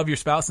you can love your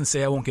spouse and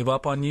say I won't give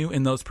up on you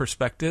in those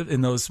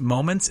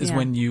moments is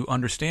when you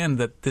understand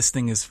that this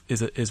thing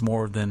is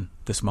more than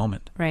this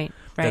moment. Right.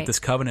 That this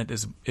covenant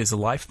is a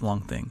lifelong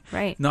thing.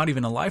 Right. Not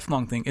even a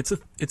lifelong thing. It's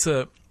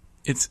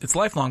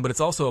lifelong, but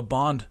it's also a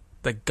bond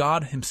that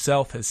God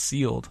Himself has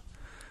sealed,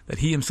 that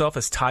He Himself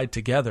has tied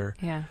together.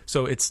 Yeah.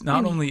 So it's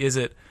not only is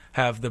it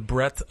have the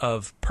breadth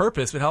of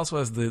purpose, but it also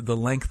has the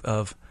length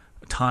of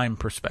time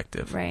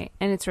perspective. Right.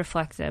 And it's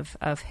reflective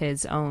of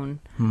His own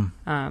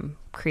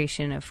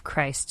creation of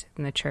Christ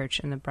and the church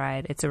and the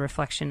bride. It's a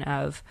reflection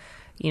of,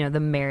 the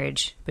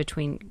marriage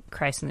between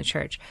Christ and the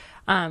church.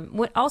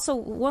 Also,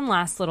 one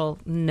last little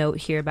note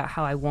here about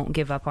how I won't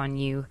give up on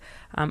you.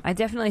 I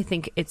definitely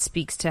think it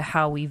speaks to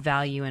how we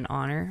value and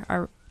honor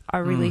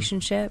our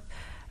relationship,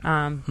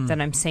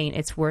 that I'm saying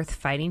it's worth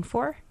fighting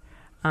for.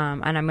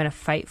 And I'm going to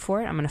fight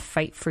for it. I'm going to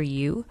fight for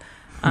you.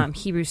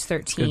 Hebrews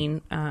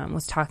 13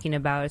 was talking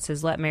about, it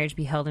says, let marriage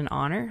be held in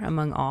honor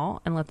among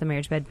all, and let the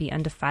marriage bed be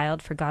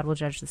undefiled, for God will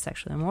judge the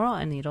sexually immoral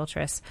and the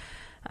adulteress.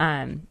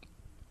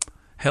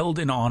 Held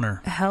in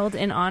honor. Held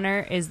in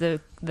honor is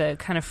the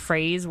kind of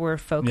phrase we're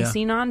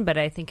focusing on, but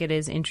I think it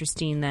is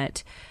interesting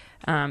that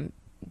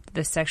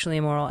the sexually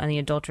immoral and the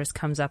adulteress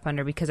comes up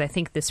under, because I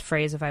think this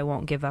phrase of I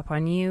won't give up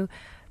on you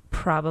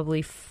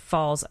probably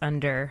falls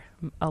under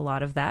a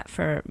lot of that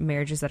for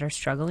marriages that are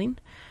struggling,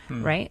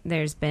 right?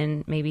 There's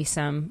been maybe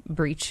some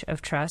breach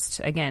of trust.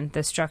 Again,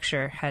 the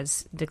structure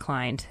has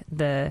declined.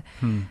 The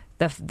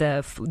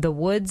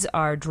woods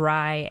are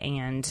dry,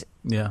 and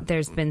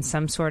there's been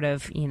some sort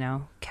of,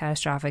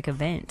 catastrophic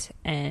event.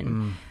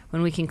 And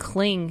when we can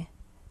cling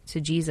to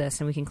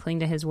Jesus and we can cling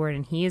to His word,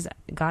 and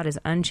God is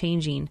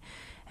unchanging,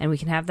 and we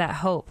can have that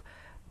hope,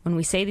 when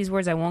we say these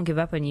words, I won't give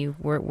up on you,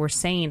 we're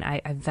saying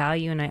I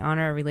value and I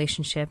honor our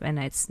relationship, and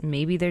it's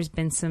maybe there's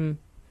been some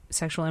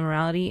sexual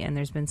immorality and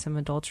there's been some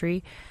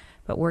adultery,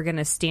 but we're going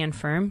to stand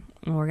firm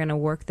and we're going to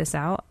work this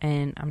out,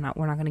 and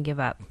we're not going to give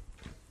up.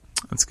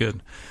 That's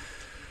good.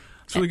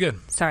 It's really good.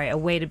 Sorry, a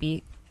way to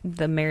be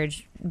the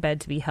marriage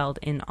bed to be held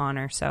in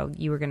honor. So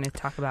you were going to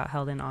talk about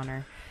held in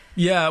honor.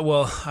 Yeah,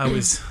 well, I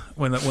was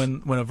when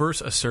a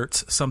verse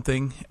asserts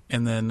something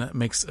and then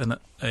makes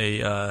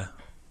a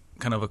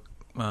kind of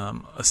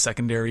a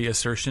secondary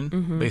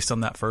assertion based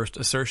on that first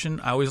assertion,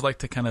 I always like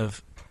to kind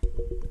of,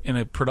 in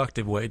a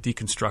productive way,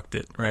 deconstruct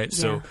it, right? Yeah.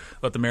 So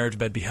let the marriage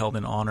bed be held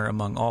in honor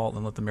among all,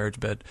 and let the marriage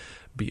bed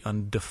be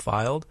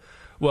undefiled.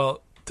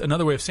 Well,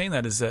 another way of saying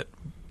that is that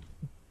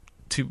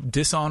to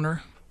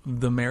dishonor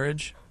the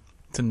marriage,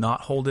 to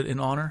not hold it in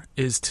honor,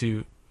 is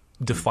to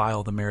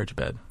defile the marriage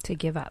bed. To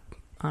give up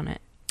on it,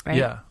 right?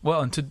 Yeah.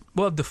 Well,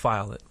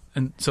 defile it.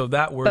 And so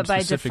that word, but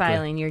by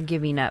defiling, you're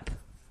giving up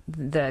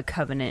the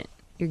covenant.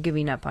 You're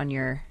giving up on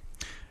your...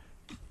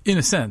 In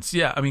a sense,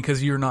 yeah. I mean,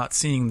 because you're not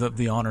seeing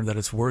the honor that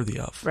it's worthy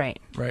of. Right.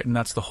 Right. And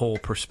that's the whole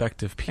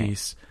perspective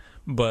piece.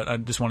 Right. But I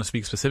just want to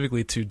speak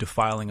specifically to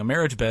defiling a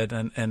marriage bed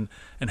and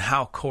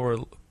how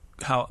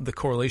the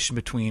correlation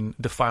between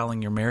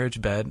defiling your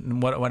marriage bed.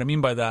 And what I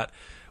mean by that,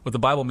 what the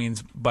Bible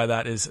means by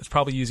that is, it's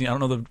probably using, I don't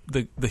know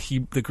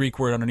the Greek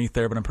word underneath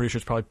there, but I'm pretty sure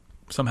it's probably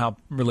somehow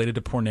related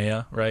to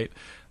porneia, right?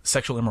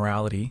 Sexual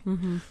immorality,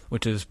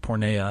 which is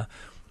porneia.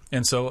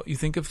 And so you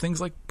think of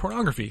things like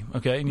pornography,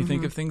 okay? And you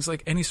think of things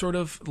like any sort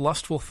of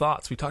lustful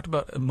thoughts. We talked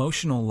about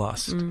emotional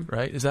lust,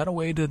 right? Is that a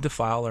way to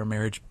defile our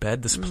marriage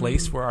bed, this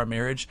place where our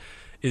marriage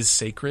is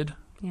sacred?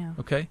 Yeah.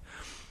 Okay?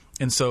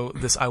 And so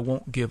this I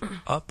won't give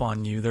up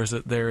on you,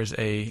 there is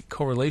a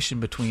correlation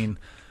between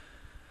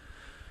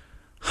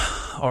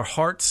our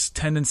heart's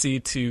tendency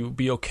to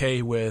be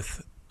okay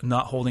with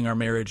not holding our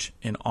marriage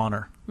in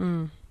honor.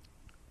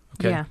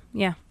 Okay?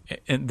 Yeah.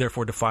 And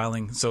therefore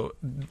defiling. So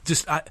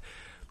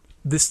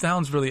this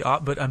sounds really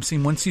odd, but I'm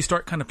seeing once you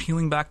start kind of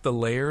peeling back the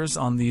layers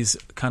on these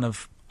kind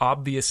of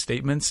obvious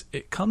statements,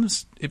 it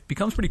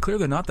becomes pretty clear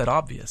they're not that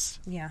obvious.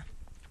 Yeah.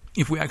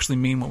 If we actually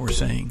mean what we're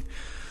saying.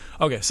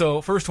 Okay,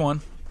 so first one,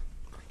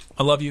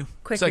 I love you.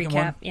 Quick Second recap,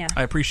 one, yeah.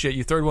 I appreciate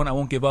you. Third one, I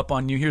won't give up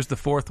on you. Here's the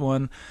fourth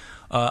one,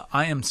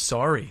 I am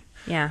sorry.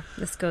 Yeah,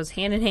 this goes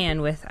hand in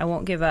hand with I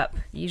won't give up.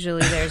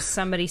 Usually there's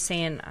somebody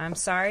saying, I'm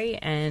sorry,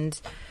 and...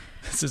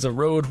 This is a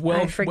road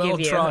well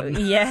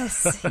trodden.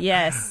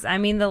 Yes. I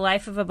mean, the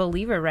life of a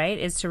believer, right,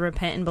 is to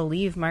repent and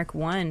believe. Mark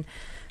 1,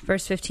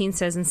 verse 15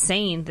 says, and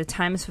saying, the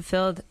time is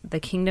fulfilled, the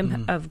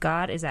kingdom of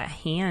God is at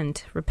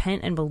hand.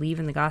 Repent and believe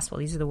in the gospel.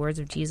 These are the words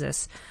of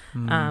Jesus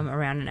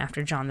around and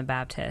after John the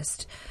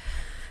Baptist.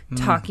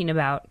 Talking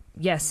about,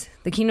 yes,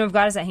 the kingdom of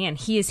God is at hand.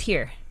 He is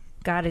here.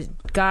 God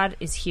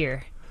is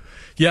here.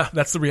 Yeah,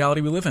 that's the reality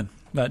we live in,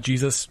 that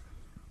Jesus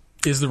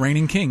is the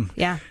reigning king.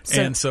 Yeah.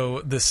 And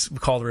so this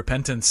call to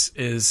repentance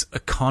is a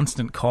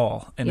constant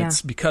call. And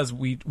it's because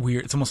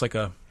it's almost like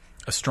a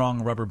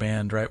strong rubber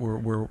band, right?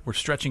 We're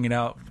stretching it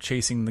out,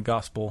 chasing the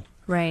gospel.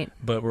 Right.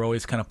 But we're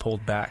always kind of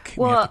pulled back.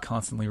 Well, we have to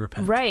constantly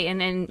repent. Right. And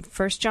in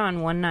 1 John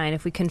 1:9,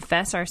 if we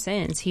confess our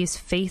sins, he is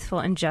faithful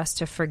and just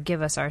to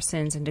forgive us our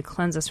sins and to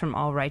cleanse us from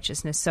all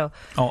righteousness. So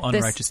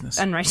unrighteousness.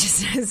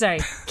 Sorry.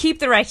 Keep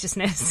the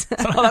righteousness.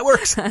 That's not how that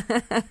works.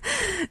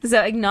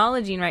 So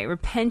acknowledging, right,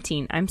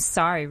 repenting, I'm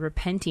sorry,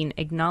 repenting,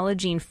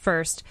 acknowledging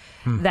first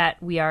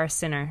that we are a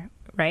sinner,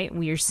 right?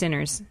 We are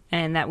sinners,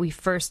 and that we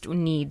first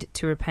need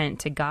to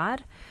repent to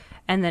God,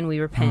 and then we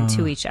repent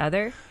to each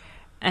other,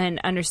 and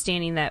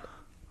understanding that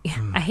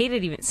I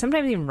hated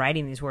sometimes even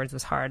writing these words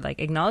was hard,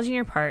 like acknowledging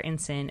your part in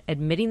sin,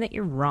 admitting that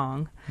you're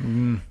wrong,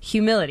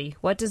 humility.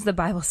 What does the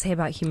Bible say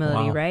about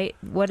humility, right?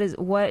 What is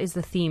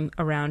the theme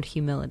around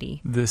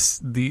humility?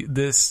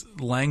 This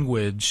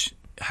language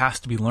has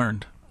to be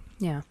learned.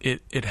 Yeah.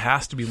 It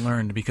has to be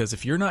learned, because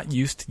if you're not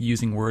used to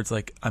using words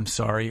like I'm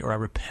sorry, or I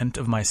repent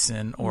of my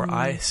sin, or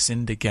I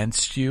sinned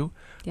against you,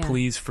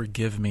 please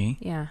forgive me,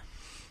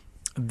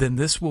 then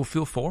this will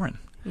feel foreign.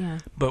 Yeah.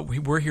 But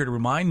we're here to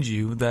remind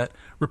you that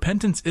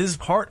repentance is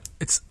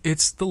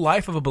it's the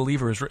life of a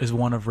believer is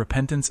one of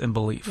repentance and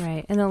belief.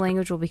 Right. And the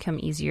language will become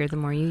easier the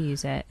more you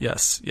use it.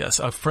 Yes.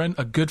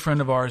 A good friend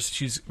of ours,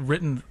 she's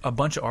written a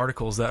bunch of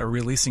articles that are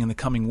releasing in the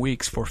coming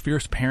weeks for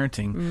Fierce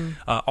Parenting,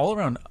 all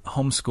around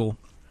homeschool.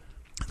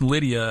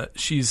 Lydia,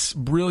 she's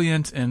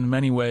brilliant in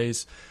many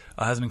ways,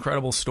 has an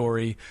incredible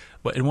story.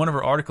 But in one of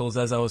her articles,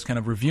 as I was kind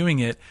of reviewing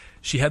it,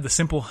 she had the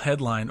simple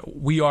headline,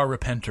 "We are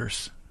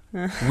repenters."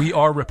 We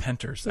are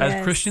repenters. Yes.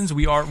 As Christians,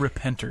 we are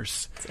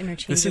repenters. It's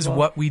interchangeable. This is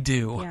what we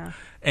do. Yeah.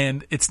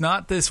 And it's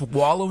not this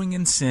wallowing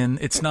in sin.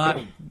 It's not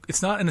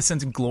in a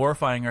sense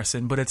glorifying our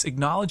sin, but it's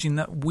acknowledging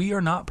that we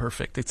are not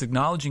perfect. It's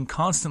acknowledging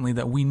constantly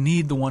that we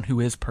need the one who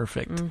is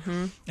perfect.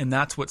 And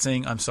that's what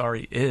saying I'm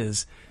sorry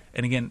is.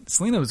 And again,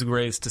 Selena was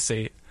raised to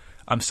say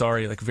I'm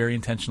sorry, like very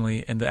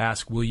intentionally, and to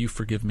ask, will you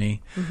forgive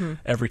me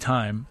every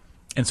time?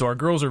 And so our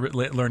girls are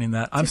learning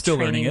that. I'm still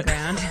learning it.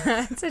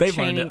 It's a They've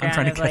training learned it. I'm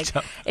trying to catch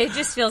up. It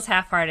just feels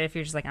half-hearted if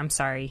you're just like, I'm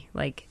sorry.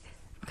 Like,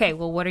 okay,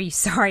 well, what are you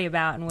sorry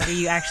about, and what are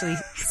you actually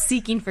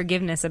seeking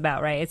forgiveness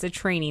about? Right? It's a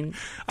training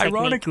technique.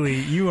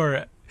 Ironically,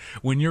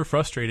 when you're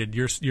frustrated,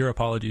 your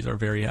apologies are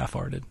very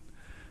half-hearted.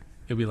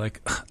 You'll be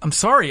like, I'm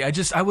sorry.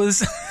 I was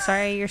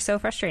sorry. You're so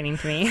frustrating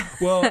to me.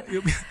 Well,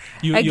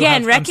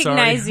 again,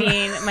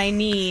 recognizing my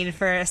need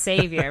for a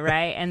savior,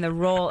 right? And the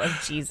role of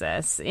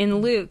Jesus. In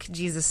Luke,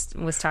 Jesus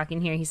was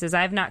talking here. He says,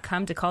 I have not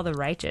come to call the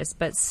righteous,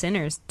 but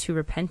sinners to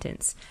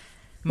repentance.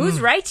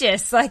 Who's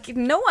righteous? Like,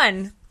 no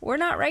one. We're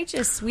not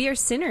righteous. We are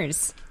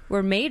sinners.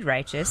 We're made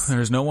righteous.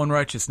 There's no one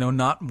righteous. No,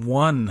 not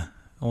one.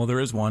 Well,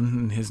 there is one,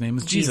 and his name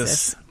is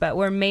Jesus. But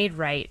we're made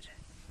right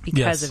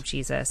because of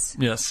Jesus.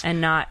 Yes.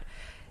 And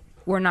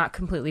we're not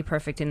completely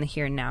perfect in the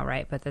here and now,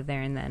 right? But the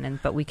there and then.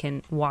 But we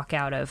can walk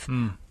out of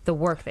the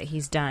work that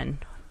he's done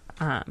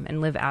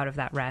and live out of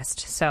that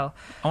rest. So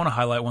I want to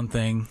highlight one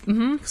thing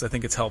because I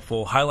think it's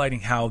helpful,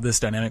 highlighting how this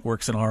dynamic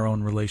works in our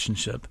own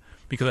relationship.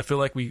 Because I feel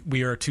like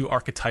we are two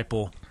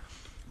archetypal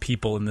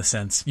people in the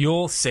sense.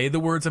 You'll say the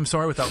words "I'm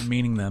sorry" without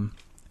meaning them,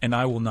 and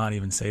I will not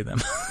even say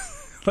them.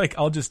 Like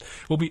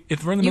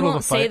if we're in the middle of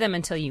a fight. You won't say them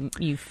until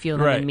you feel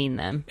them and mean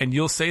them. And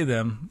you'll say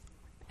them.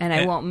 And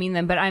I won't mean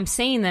them, but I'm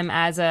saying them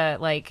as I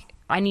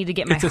need to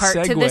get my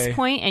heart to this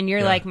point, and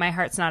you're like, my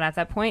heart's not at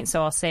that point,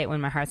 so I'll say it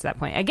when my heart's at that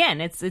point. Again,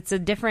 it's a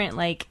different,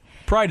 like...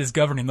 Pride is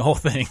governing the whole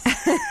thing.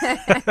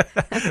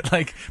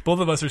 Like,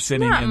 both of us are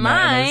sinning not in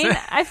mine.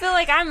 that. I feel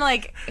like I'm,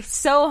 like,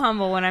 so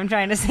humble when I'm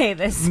trying to say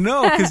this.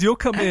 No, because you'll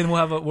come in,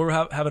 we'll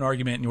have an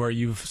argument where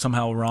you've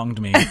somehow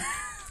wronged me.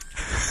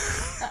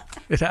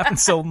 It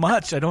happens so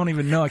much. I don't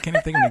even know. I can't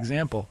even think of an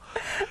example.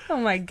 Oh,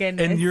 my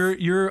goodness. And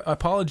your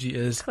apology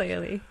is...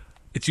 Clearly.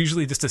 It's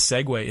usually just a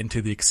segue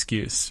into the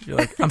excuse. You're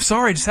like, I'm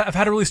sorry, I've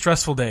had a really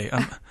stressful day.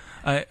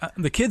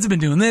 The kids have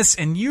been doing this,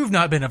 and you've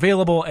not been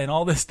available, and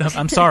all this stuff.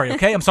 I'm sorry,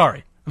 okay? I'm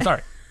sorry.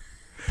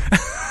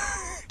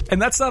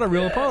 And that's not a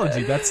real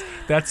apology. That's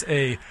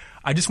I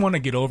just want to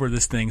get over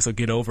this thing, so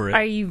get over it.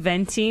 Are you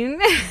venting?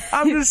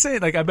 I'm just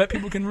saying, like, I bet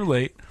people can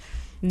relate.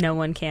 No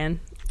one can.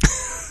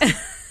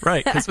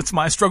 Right, because it's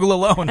my struggle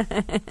alone.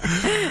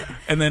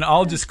 And then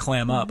I'll just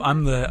clam up.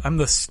 I'm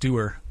the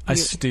stewer. I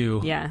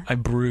stew. Yeah. I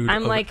brood.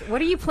 I'm like, what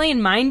are you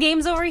playing mind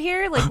games over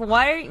here? Like,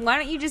 why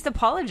don't you just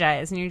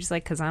apologize? And you're just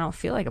like, because I don't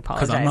feel like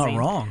apologizing. Because I'm not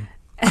wrong.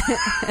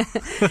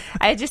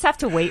 I just have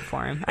to wait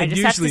for him. I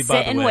just have to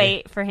sit and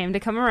wait for him to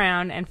come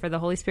around and for the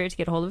Holy Spirit to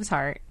get a hold of his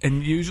heart.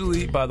 And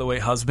usually, by the way,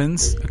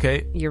 husbands,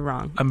 okay? You're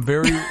wrong. I'm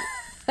very...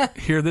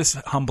 Hear this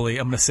humbly.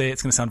 I'm going to say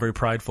it's going to sound very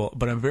prideful,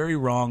 but I'm very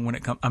wrong when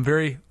it comes... I'm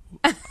very...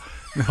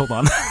 Hold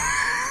on.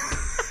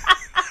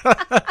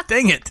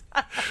 Dang it.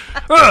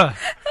 Ugh.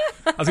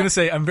 I was going to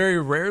say I'm very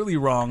rarely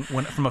wrong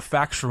from a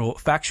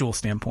factual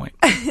standpoint.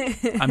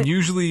 I'm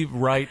usually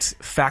right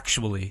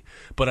factually,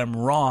 but I'm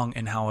wrong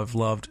in how I've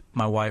loved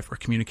my wife or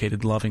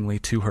communicated lovingly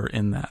to her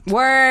in that.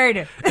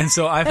 Word. And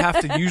so I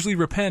have to usually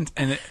repent,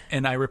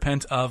 and I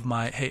repent of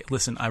hey,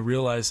 listen, I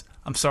realize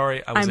I'm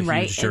sorry I was a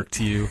huge jerk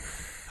to you.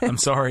 I'm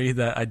sorry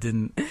that I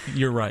didn't.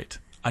 You're right.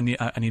 I need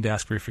to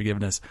ask for your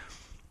forgiveness.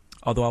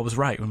 Although I was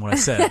right in what I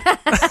said.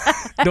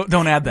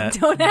 Don't add that.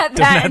 Don't add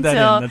that in.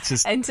 That's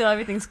just until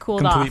everything's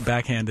cooled complete off.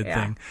 Backhanded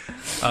thing.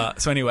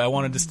 So anyway, I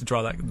wanted just to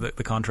draw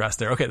the contrast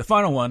there. Okay, the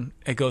final one,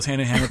 it goes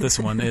hand in hand with this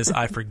one, is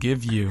I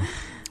forgive you.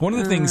 One of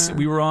the things,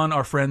 we were on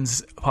our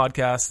friend's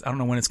podcast. I don't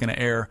know when it's going to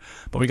air,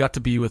 but we got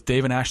to be with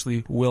Dave and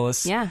Ashley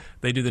Willis. Yeah.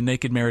 They do the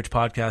Naked Marriage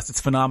podcast. It's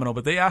phenomenal.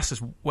 But they asked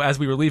us, as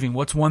we were leaving,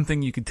 what's one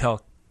thing you could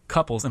tell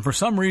couples? And for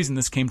some reason,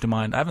 this came to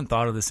mind. I haven't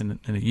thought of this in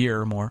a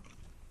year or more.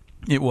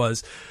 It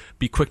was,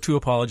 be quick to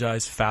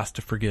apologize, fast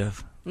to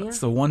forgive. Yeah. That's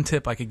the one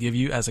tip I could give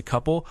you as a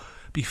couple.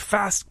 Be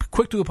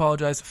quick to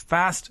apologize,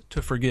 fast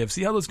to forgive.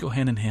 See how those go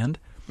hand in hand?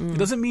 It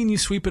doesn't mean you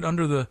sweep it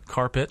under the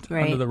carpet,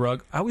 under the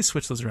rug. I always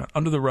switch those around.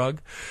 Under the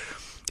rug.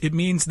 It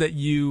means that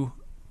you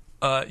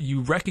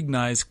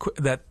recognize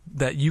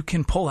that you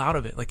can pull out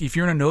of it. Like if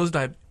you're in a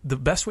nosedive, the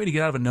best way to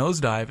get out of a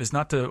nosedive is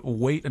not to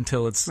wait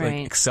until it's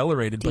like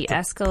accelerated, but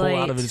to pull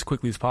out of it as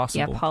quickly as possible.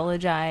 Yeah,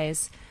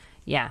 apologize.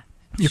 Yeah.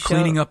 You're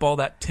cleaning up all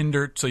that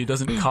tinder so it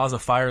doesn't cause a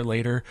fire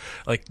later.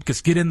 Like,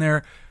 just get in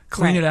there,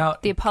 clean it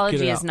out. The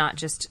apology is not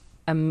just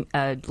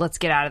let's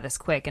get out of this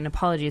quick. An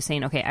apology is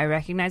saying, okay, I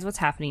recognize what's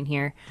happening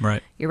here.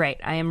 Right. You're right.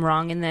 I am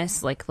wrong in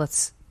this. Like,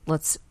 let's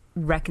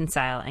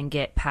reconcile and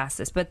get past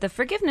this. But the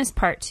forgiveness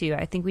part too,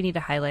 I think we need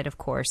to highlight, of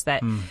course,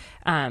 that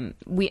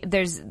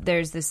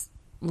there's this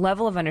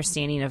level of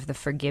understanding of the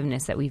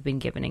forgiveness that we've been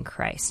given in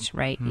Christ,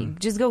 right?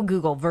 Just go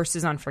Google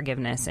verses on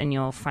forgiveness and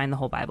you'll find the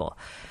whole Bible.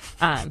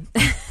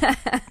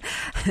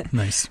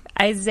 Nice.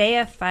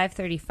 Isaiah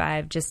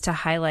 5:35, just to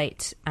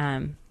highlight,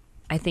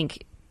 I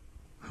think,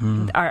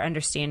 our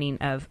understanding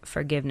of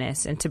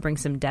forgiveness and to bring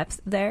some depth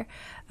there.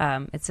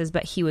 It says,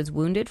 but he was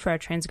wounded for our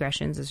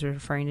transgressions, as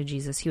referring to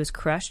Jesus. He was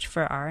crushed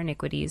for our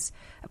iniquities.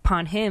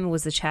 Upon him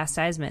was the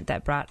chastisement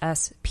that brought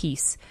us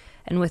peace.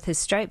 And with his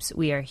stripes,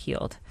 we are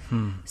healed.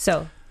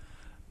 So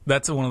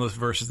that's one of those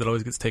verses that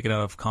always gets taken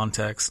out of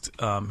context.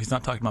 He's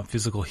not talking about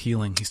physical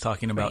healing. He's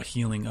talking about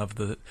healing of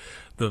the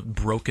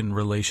broken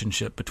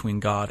relationship between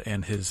God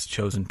and his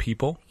chosen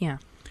people. Yeah.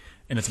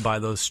 and it's by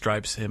those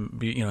stripes he was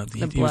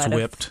blood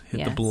whipped,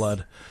 yes. the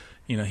blood,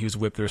 he was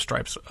whipped. There were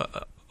stripes,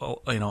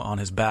 on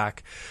his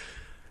back.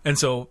 And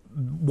so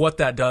what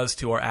that does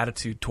to our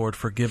attitude toward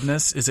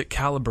forgiveness is it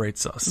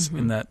calibrates us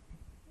in that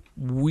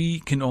we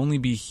can only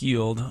be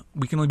healed,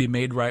 we can only be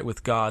made right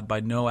with God by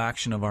no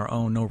action of our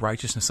own, no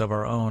righteousness of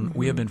our own.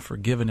 We have been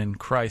forgiven in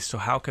Christ, so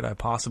how could I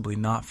possibly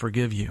not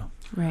forgive you?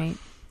 Right.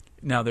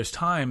 Now, there's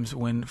times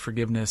when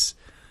forgiveness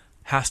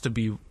has to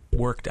be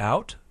worked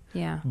out,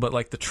 but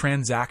like the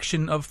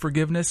transaction of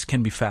forgiveness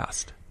can be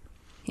fast.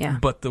 Yeah.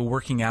 But the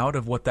working out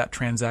of what that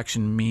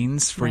transaction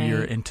means for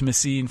your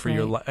intimacy and for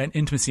your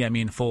intimacy, I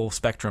mean full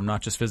spectrum,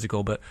 not just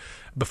physical, but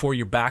before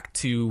you're back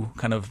to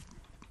kind of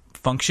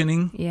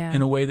functioning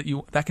in a way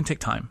that can take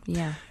time.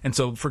 Yeah. And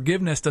so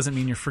forgiveness doesn't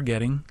mean you're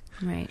forgetting.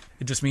 Right.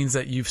 It just means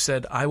that you've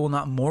said, I will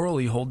not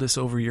morally hold this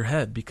over your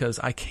head because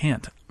I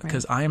can't,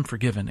 because I am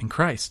forgiven in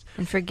Christ.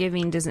 And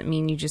forgiving doesn't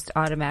mean you just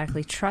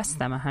automatically trust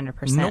them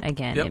 100%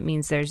 again. It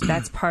means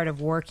that's part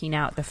of working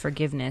out the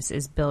forgiveness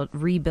is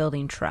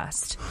rebuilding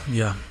trust.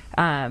 Yeah.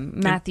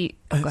 Matthew,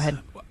 go ahead.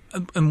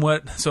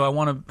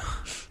 And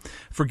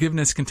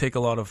forgiveness can take a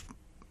lot of,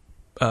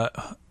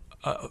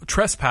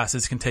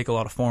 trespasses can take a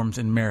lot of forms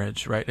in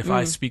marriage, right? If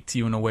I speak to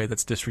you in a way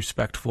that's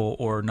disrespectful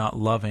or not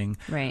loving,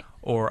 right,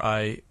 or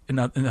I'm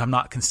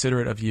not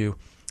considerate of you,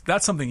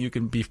 that's something you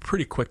can be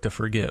pretty quick to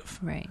forgive.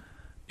 Right.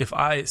 If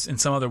I, in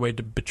some other way,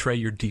 to betray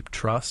your deep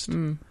trust,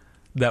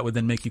 that would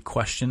then make you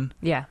question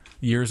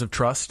years of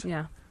trust,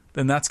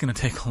 then that's going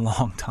to take a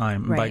long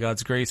time. Right. And by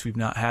God's grace, we've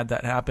not had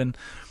that happen.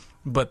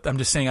 But I'm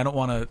just saying, I don't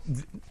want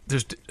to...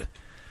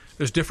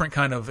 There's different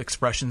kind of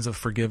expressions of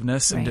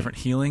forgiveness and different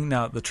healing.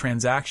 Now, the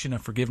transaction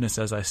of forgiveness,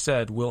 as I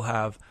said, will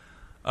have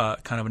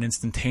kind of an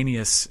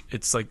instantaneous,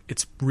 it's like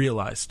it's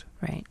realized.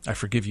 Right. I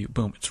forgive you.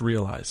 Boom, it's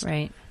realized.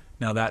 Right.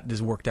 Now, that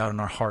is worked out in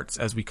our hearts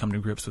as we come to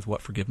grips with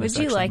what forgiveness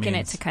actually means. Would you liken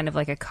it to kind of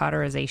like a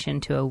cauterization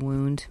to a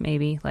wound,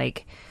 maybe?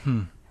 Like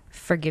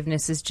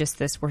forgiveness is just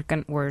this,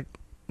 we're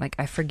like,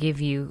 I forgive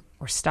you,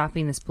 we're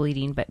stopping this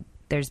bleeding, but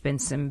there's been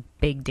some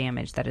big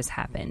damage that has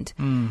happened.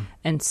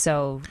 And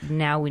so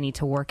now we need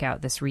to work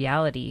out this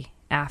reality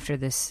after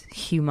this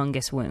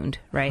humongous wound,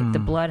 right? The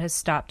blood has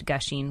stopped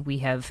gushing. We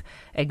have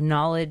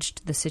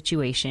acknowledged the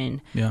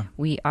situation. Yeah.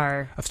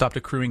 I've stopped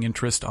accruing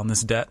interest on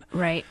this debt.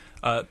 Right.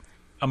 I'm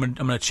going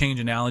to change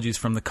analogies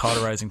from the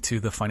cauterizing to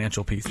the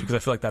financial piece because I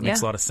feel like that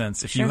makes a lot of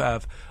sense. If you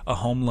have a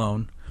home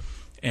loan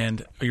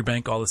and your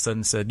bank all of a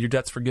sudden said, your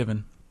debt's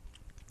forgiven,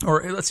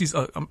 or let's use,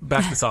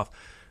 back this off,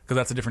 because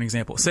that's a different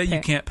example. Say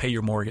you can't pay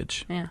your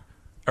mortgage. Yeah.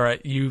 All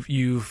right.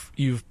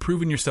 You've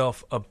proven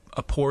yourself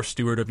a poor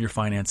steward of your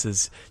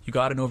finances. You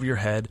got in over your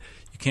head.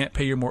 You can't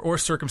pay your mortgage or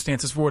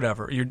circumstances for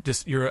whatever.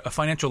 You're a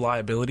financial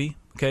liability.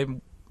 Okay.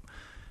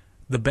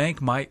 The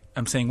bank might.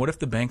 I'm saying, what if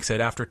the bank said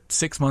after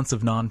 6 months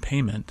of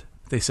non-payment,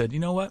 they said, you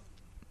know what?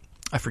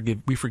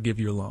 We forgive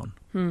your loan.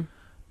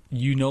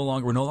 We're no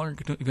longer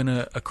going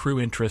to accrue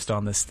interest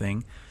on this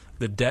thing.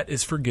 The debt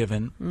is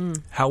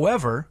forgiven.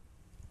 However,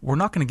 we're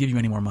not going to give you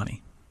any more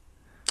money.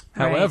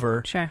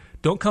 However,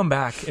 don't come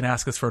back and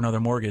ask us for another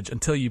mortgage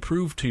until you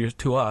prove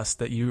to us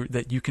that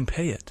you can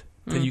pay it,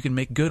 that you can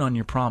make good on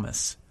your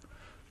promise.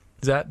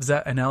 Does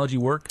that analogy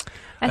work?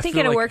 I think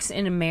it works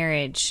in a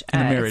marriage.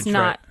 It's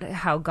not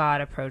how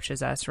God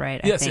approaches us, right?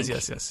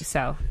 Yes.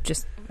 So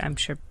I'm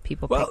sure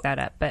people pick that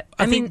up. But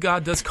I think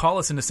God does call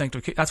us into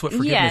sanctification. That's what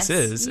forgiveness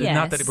is. Yes.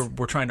 Not that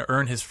we're trying to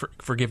earn his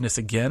forgiveness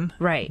again.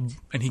 Right.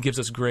 And he gives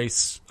us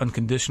grace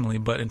unconditionally.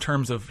 But in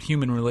terms of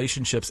human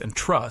relationships and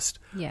trust,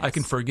 I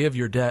can forgive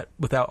your debt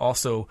without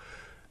also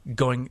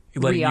letting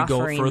you go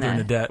further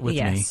into debt with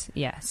me.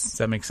 Yes. Does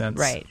that make sense?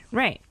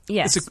 Right.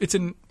 Yes.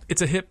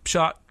 It's a hip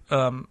shot.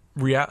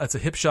 It's a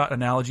hip shot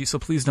analogy. So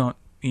please don't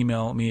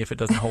email me if it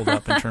doesn't hold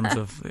up in terms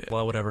of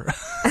whatever.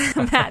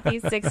 Matthew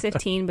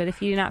 6:15. But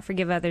if you do not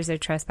forgive others their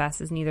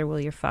trespasses, neither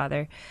will your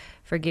Father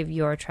forgive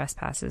your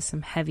trespasses.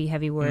 Some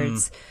heavy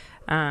words,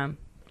 and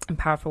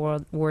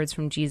powerful words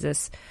from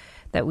Jesus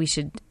that we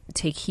should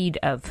take heed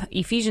of.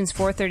 Ephesians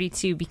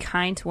 4:32. Be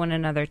kind to one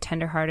another,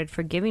 tenderhearted,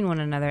 forgiving one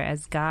another,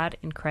 as God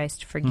in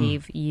Christ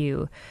forgave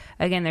you.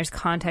 Again, there's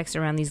context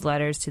around these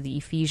letters to the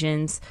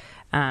Ephesians.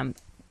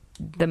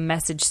 The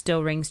message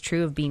still rings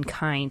true of being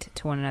kind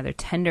to one another,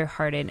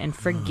 tender-hearted, and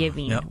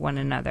forgiving one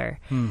another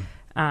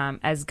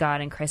as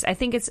God in Christ. I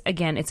think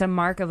it's a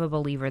mark of a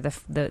believer,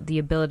 the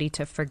ability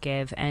to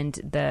forgive and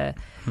the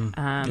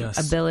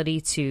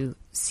ability to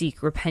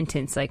seek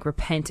repentance, like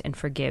repent and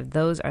forgive.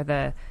 Those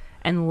are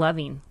and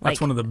loving. That's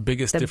one of the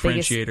biggest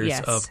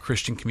differentiators of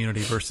Christian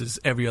community versus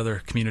every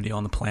other community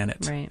on the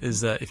planet. Right.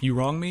 Is that if you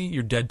wrong me,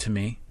 you're dead to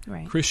me.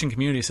 Right. Christian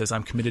community says,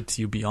 I'm committed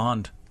to you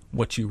beyond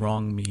what you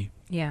wronged me.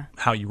 Yeah.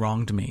 How you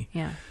wronged me.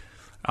 Yeah.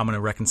 I'm going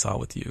to reconcile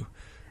with you.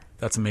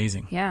 That's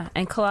amazing. Yeah.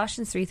 And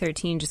Colossians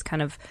 3:13 just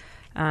kind of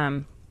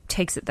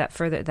takes it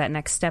that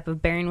next step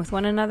of bearing with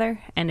one another.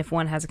 And if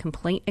one has a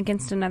complaint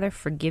against another,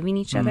 forgiving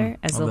each other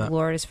as the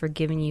Lord has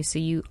forgiven you. So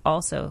you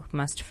also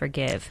must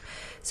forgive.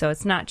 So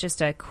it's not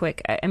just a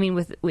quick,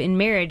 in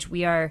marriage,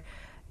 we're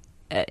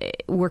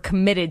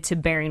committed to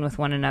bearing with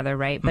one another,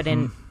 right? But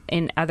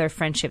in other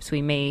friendships,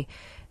 we may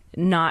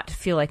not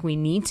feel like we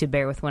need to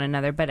bear with one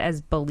another. But as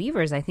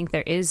believers, I think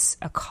there is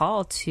a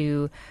call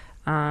to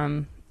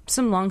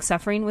some long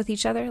suffering with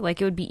each other.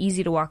 Like, it would be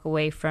easy to walk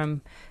away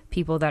from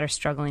people that are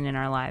struggling in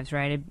our lives,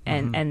 right?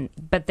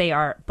 But they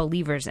are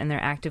believers, and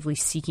they're actively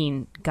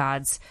seeking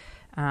God's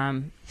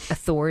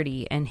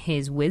authority and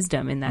His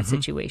wisdom in that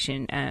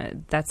situation.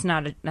 That's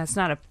not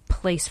a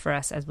place for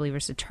us as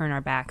believers to turn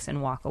our backs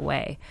and walk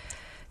away.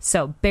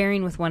 So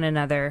bearing with one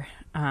another,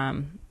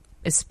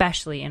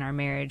 especially in our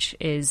marriage,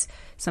 is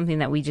something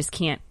that we just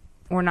can't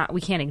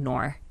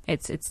ignore.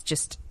 It's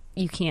just,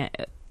 you can,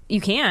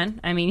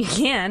 I mean, you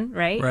can,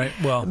 right? Right.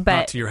 Well, but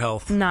not to your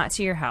health. Not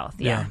to your health.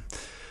 Yeah.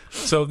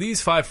 So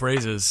these 5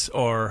 phrases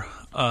are,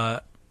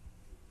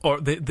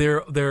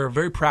 they're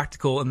very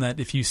practical in that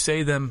if you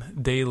say them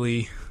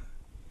daily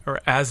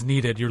or as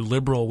needed, you're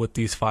liberal with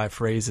these 5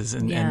 phrases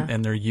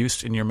and they're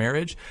used in your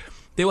marriage,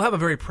 they will have a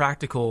very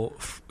practical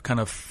kind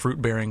of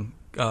fruit-bearing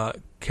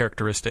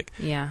characteristic.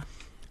 Yeah.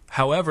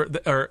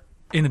 However,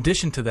 in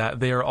addition to that,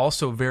 they are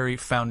also very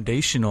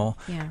foundational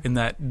in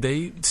that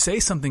they say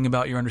something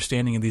about your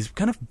understanding of these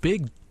kind of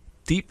big,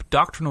 deep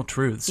doctrinal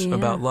truths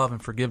about love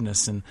and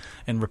forgiveness and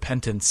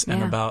repentance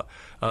and about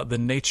the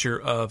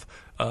nature of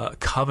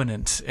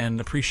covenant and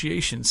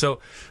appreciation.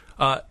 So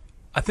I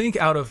think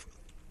out of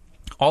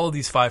all of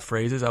these 5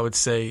 phrases, I would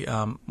say,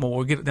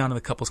 we'll get down to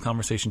the couples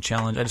conversation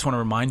challenge. I just want to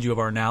remind you of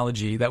our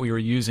analogy that we were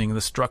using,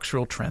 the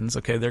structural trends.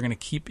 Okay, they're going to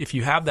keep, if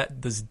you have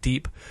this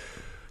deep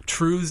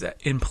truths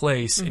in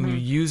place and you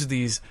use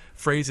these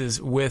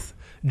phrases with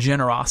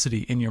generosity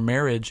in your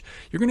marriage,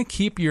 you're going to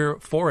keep your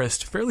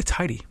forest fairly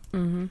tidy.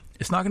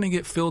 It's not going to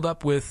get filled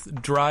up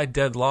with dry,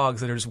 dead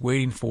logs that are just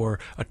waiting for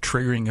a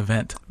triggering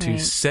event to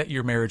set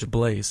your marriage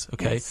ablaze.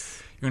 Okay,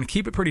 you're going to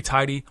keep it pretty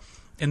tidy.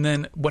 And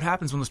then what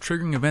happens when those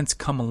triggering events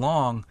come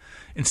along,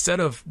 instead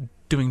of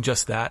doing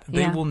just that,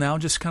 they will now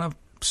just kind of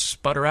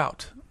sputter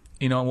out.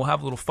 You know, and we'll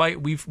have a little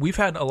fight. We've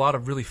had a lot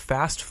of really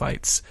fast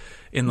fights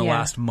in the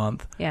last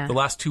month. Yeah. The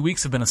last 2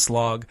 weeks have been a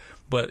slog,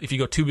 but if you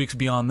go 2 weeks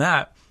beyond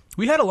that,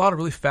 we had a lot of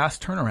really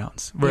fast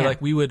turnarounds where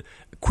like we would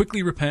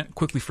quickly repent,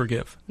 quickly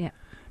forgive. Yeah.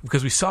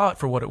 Because we saw it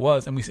for what it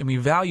was, and we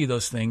value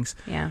those things.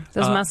 Yeah,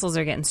 those muscles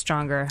are getting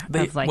stronger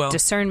of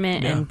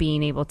discernment and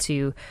being able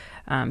to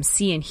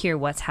see and hear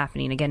what's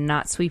happening. Again,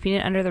 not sweeping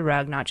it under the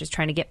rug, not just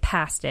trying to get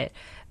past it,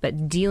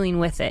 but dealing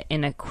with it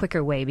in a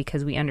quicker way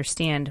because we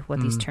understand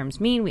what these terms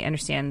mean. We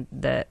understand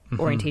the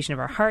orientation of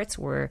our hearts.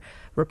 We're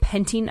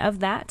repenting of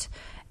that,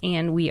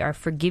 and we are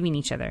forgiving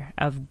each other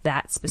of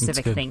that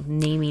specific thing,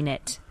 naming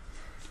it.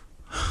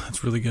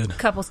 That's really good.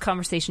 Couples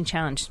Conversation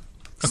Challenge.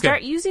 Okay.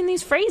 Start using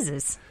these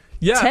phrases.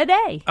 Yeah,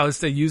 today. I would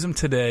say use them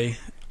today.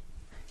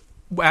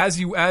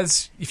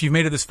 If you've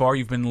made it this far,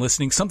 you've been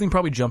listening, something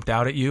probably jumped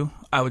out at you.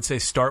 I would say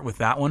start with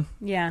that one.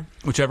 Yeah.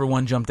 Whichever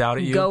one jumped out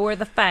at you. Go where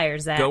the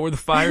fire's at. Go where the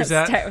fire's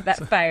at. Start with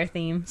that fire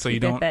theme. So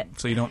you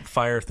don't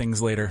fire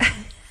things later.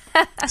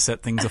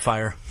 Set things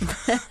afire.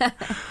 I'm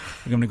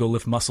going to go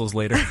lift muscles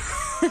later.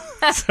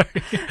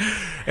 Sorry.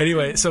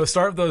 Anyway, so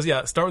start with those.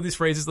 Yeah, start with these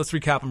phrases. Let's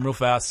recap them real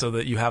fast so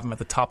that you have them at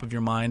the top of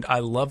your mind. I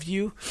love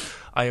you.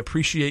 I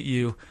appreciate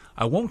you.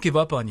 I won't give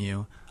up on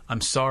you.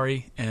 I'm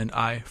sorry, and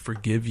I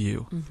forgive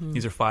you.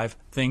 These are 5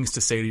 things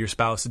to say to your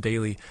spouse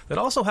daily that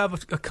also have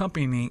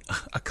accompanying,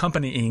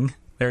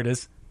 there it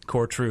is,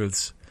 core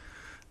truths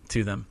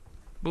to them.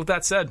 But with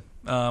that said,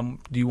 do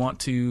you want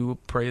to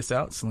pray us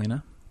out,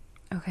 Selena?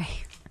 Okay.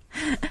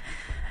 I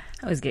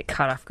always get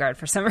caught off guard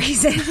for some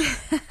reason.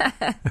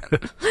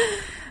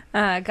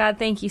 God,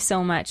 thank you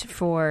so much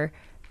for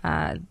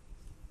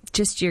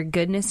just your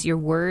goodness, your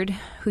word,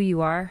 who you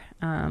are,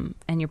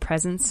 and your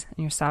presence and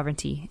your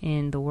sovereignty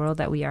in the world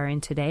that we are in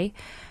today.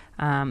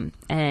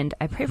 And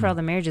I pray for all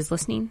the marriages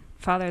listening,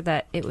 Father,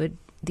 that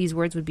these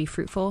words would be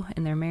fruitful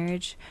in their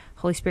marriage.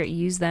 Holy Spirit,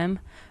 use them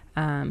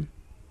to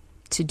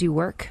do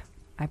work.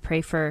 I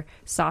pray for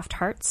soft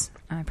hearts.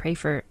 I pray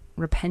for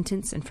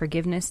repentance and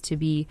forgiveness to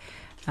be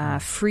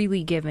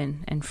freely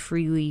given and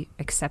freely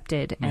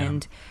accepted. Yeah.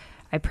 And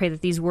I pray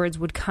that these words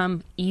would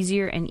come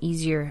easier and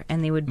easier,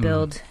 and they would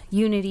build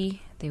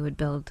unity. They would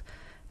build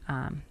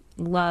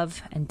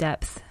love and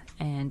depth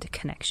and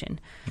connection.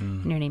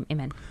 In your name,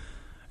 amen.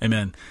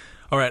 Amen.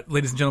 All right,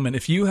 ladies and gentlemen,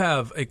 if you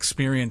have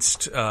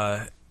experienced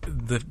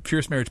the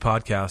Fierce Marriage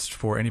podcast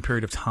for any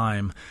period of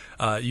time,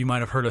 you might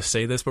have heard us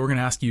say this, but we're going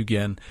to ask you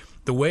again.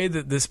 The way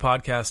that this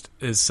podcast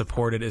is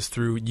supported is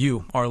through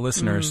you, our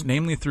listeners,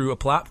 namely through a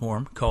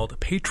platform called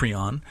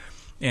Patreon.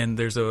 And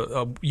there's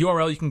a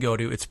URL you can go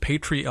to. It's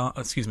Patreon.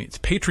 It's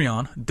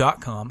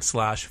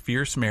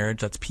patreon.com/fierce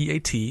marriage. That's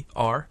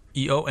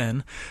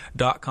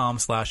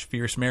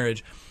patreon.com/fierce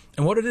marriage.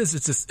 And what it is,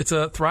 it's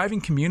a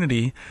thriving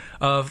community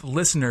of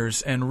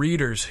listeners and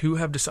readers who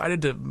have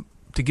decided to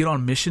get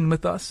on mission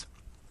with us.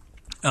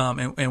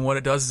 And what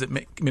it does is it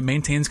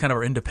maintains kind of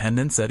our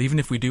independence. That even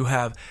if we do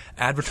have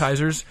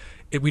advertisers,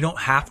 we don't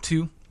have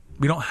to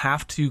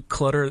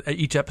clutter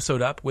each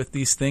episode up with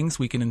these things.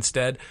 We can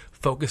instead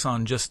focus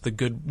on just the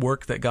good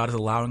work that God is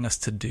allowing us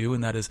to do,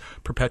 and that is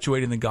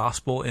perpetuating the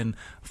gospel in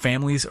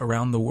families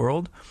around the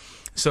world.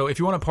 So if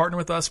you want to partner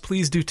with us,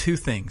 please do two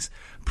things.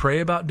 Pray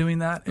about doing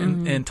that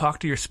and talk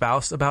to your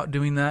spouse about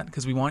doing that,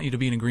 because we want you to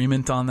be in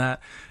agreement on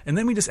that. And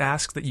then we just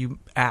ask that you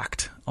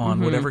act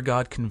on whatever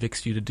God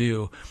convicts you to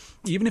do.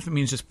 Even if it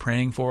means just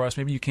praying for us.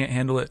 Maybe you can't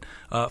handle it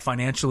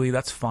financially,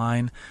 that's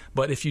fine.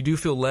 But if you do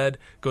feel led,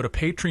 go to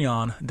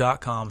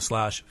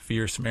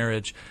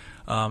patreon.com/fiercemarriage.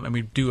 And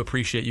we do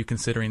appreciate you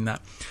considering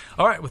that.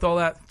 All right, with all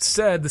that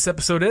said, this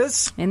episode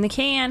is in the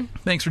can.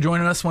 Thanks for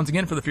joining us once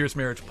again for the Fierce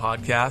Marriage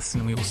Podcast,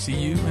 and we will see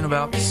you in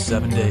about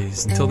 7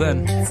 days. Until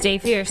then, stay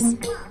fierce.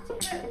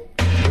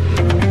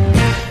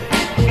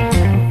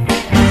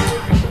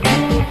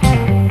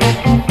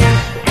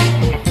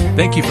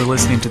 Thank you for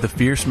listening to the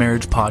Fierce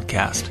Marriage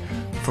Podcast.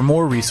 For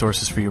more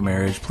resources for your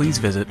marriage, please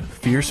visit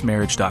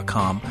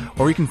fiercemarriage.com,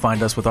 or you can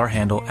find us with our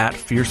handle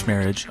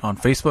 @fiercemarriage on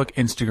Facebook,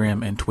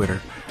 Instagram, and Twitter.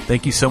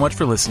 Thank you so much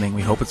for listening.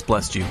 We hope it's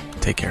blessed you.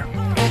 Take care.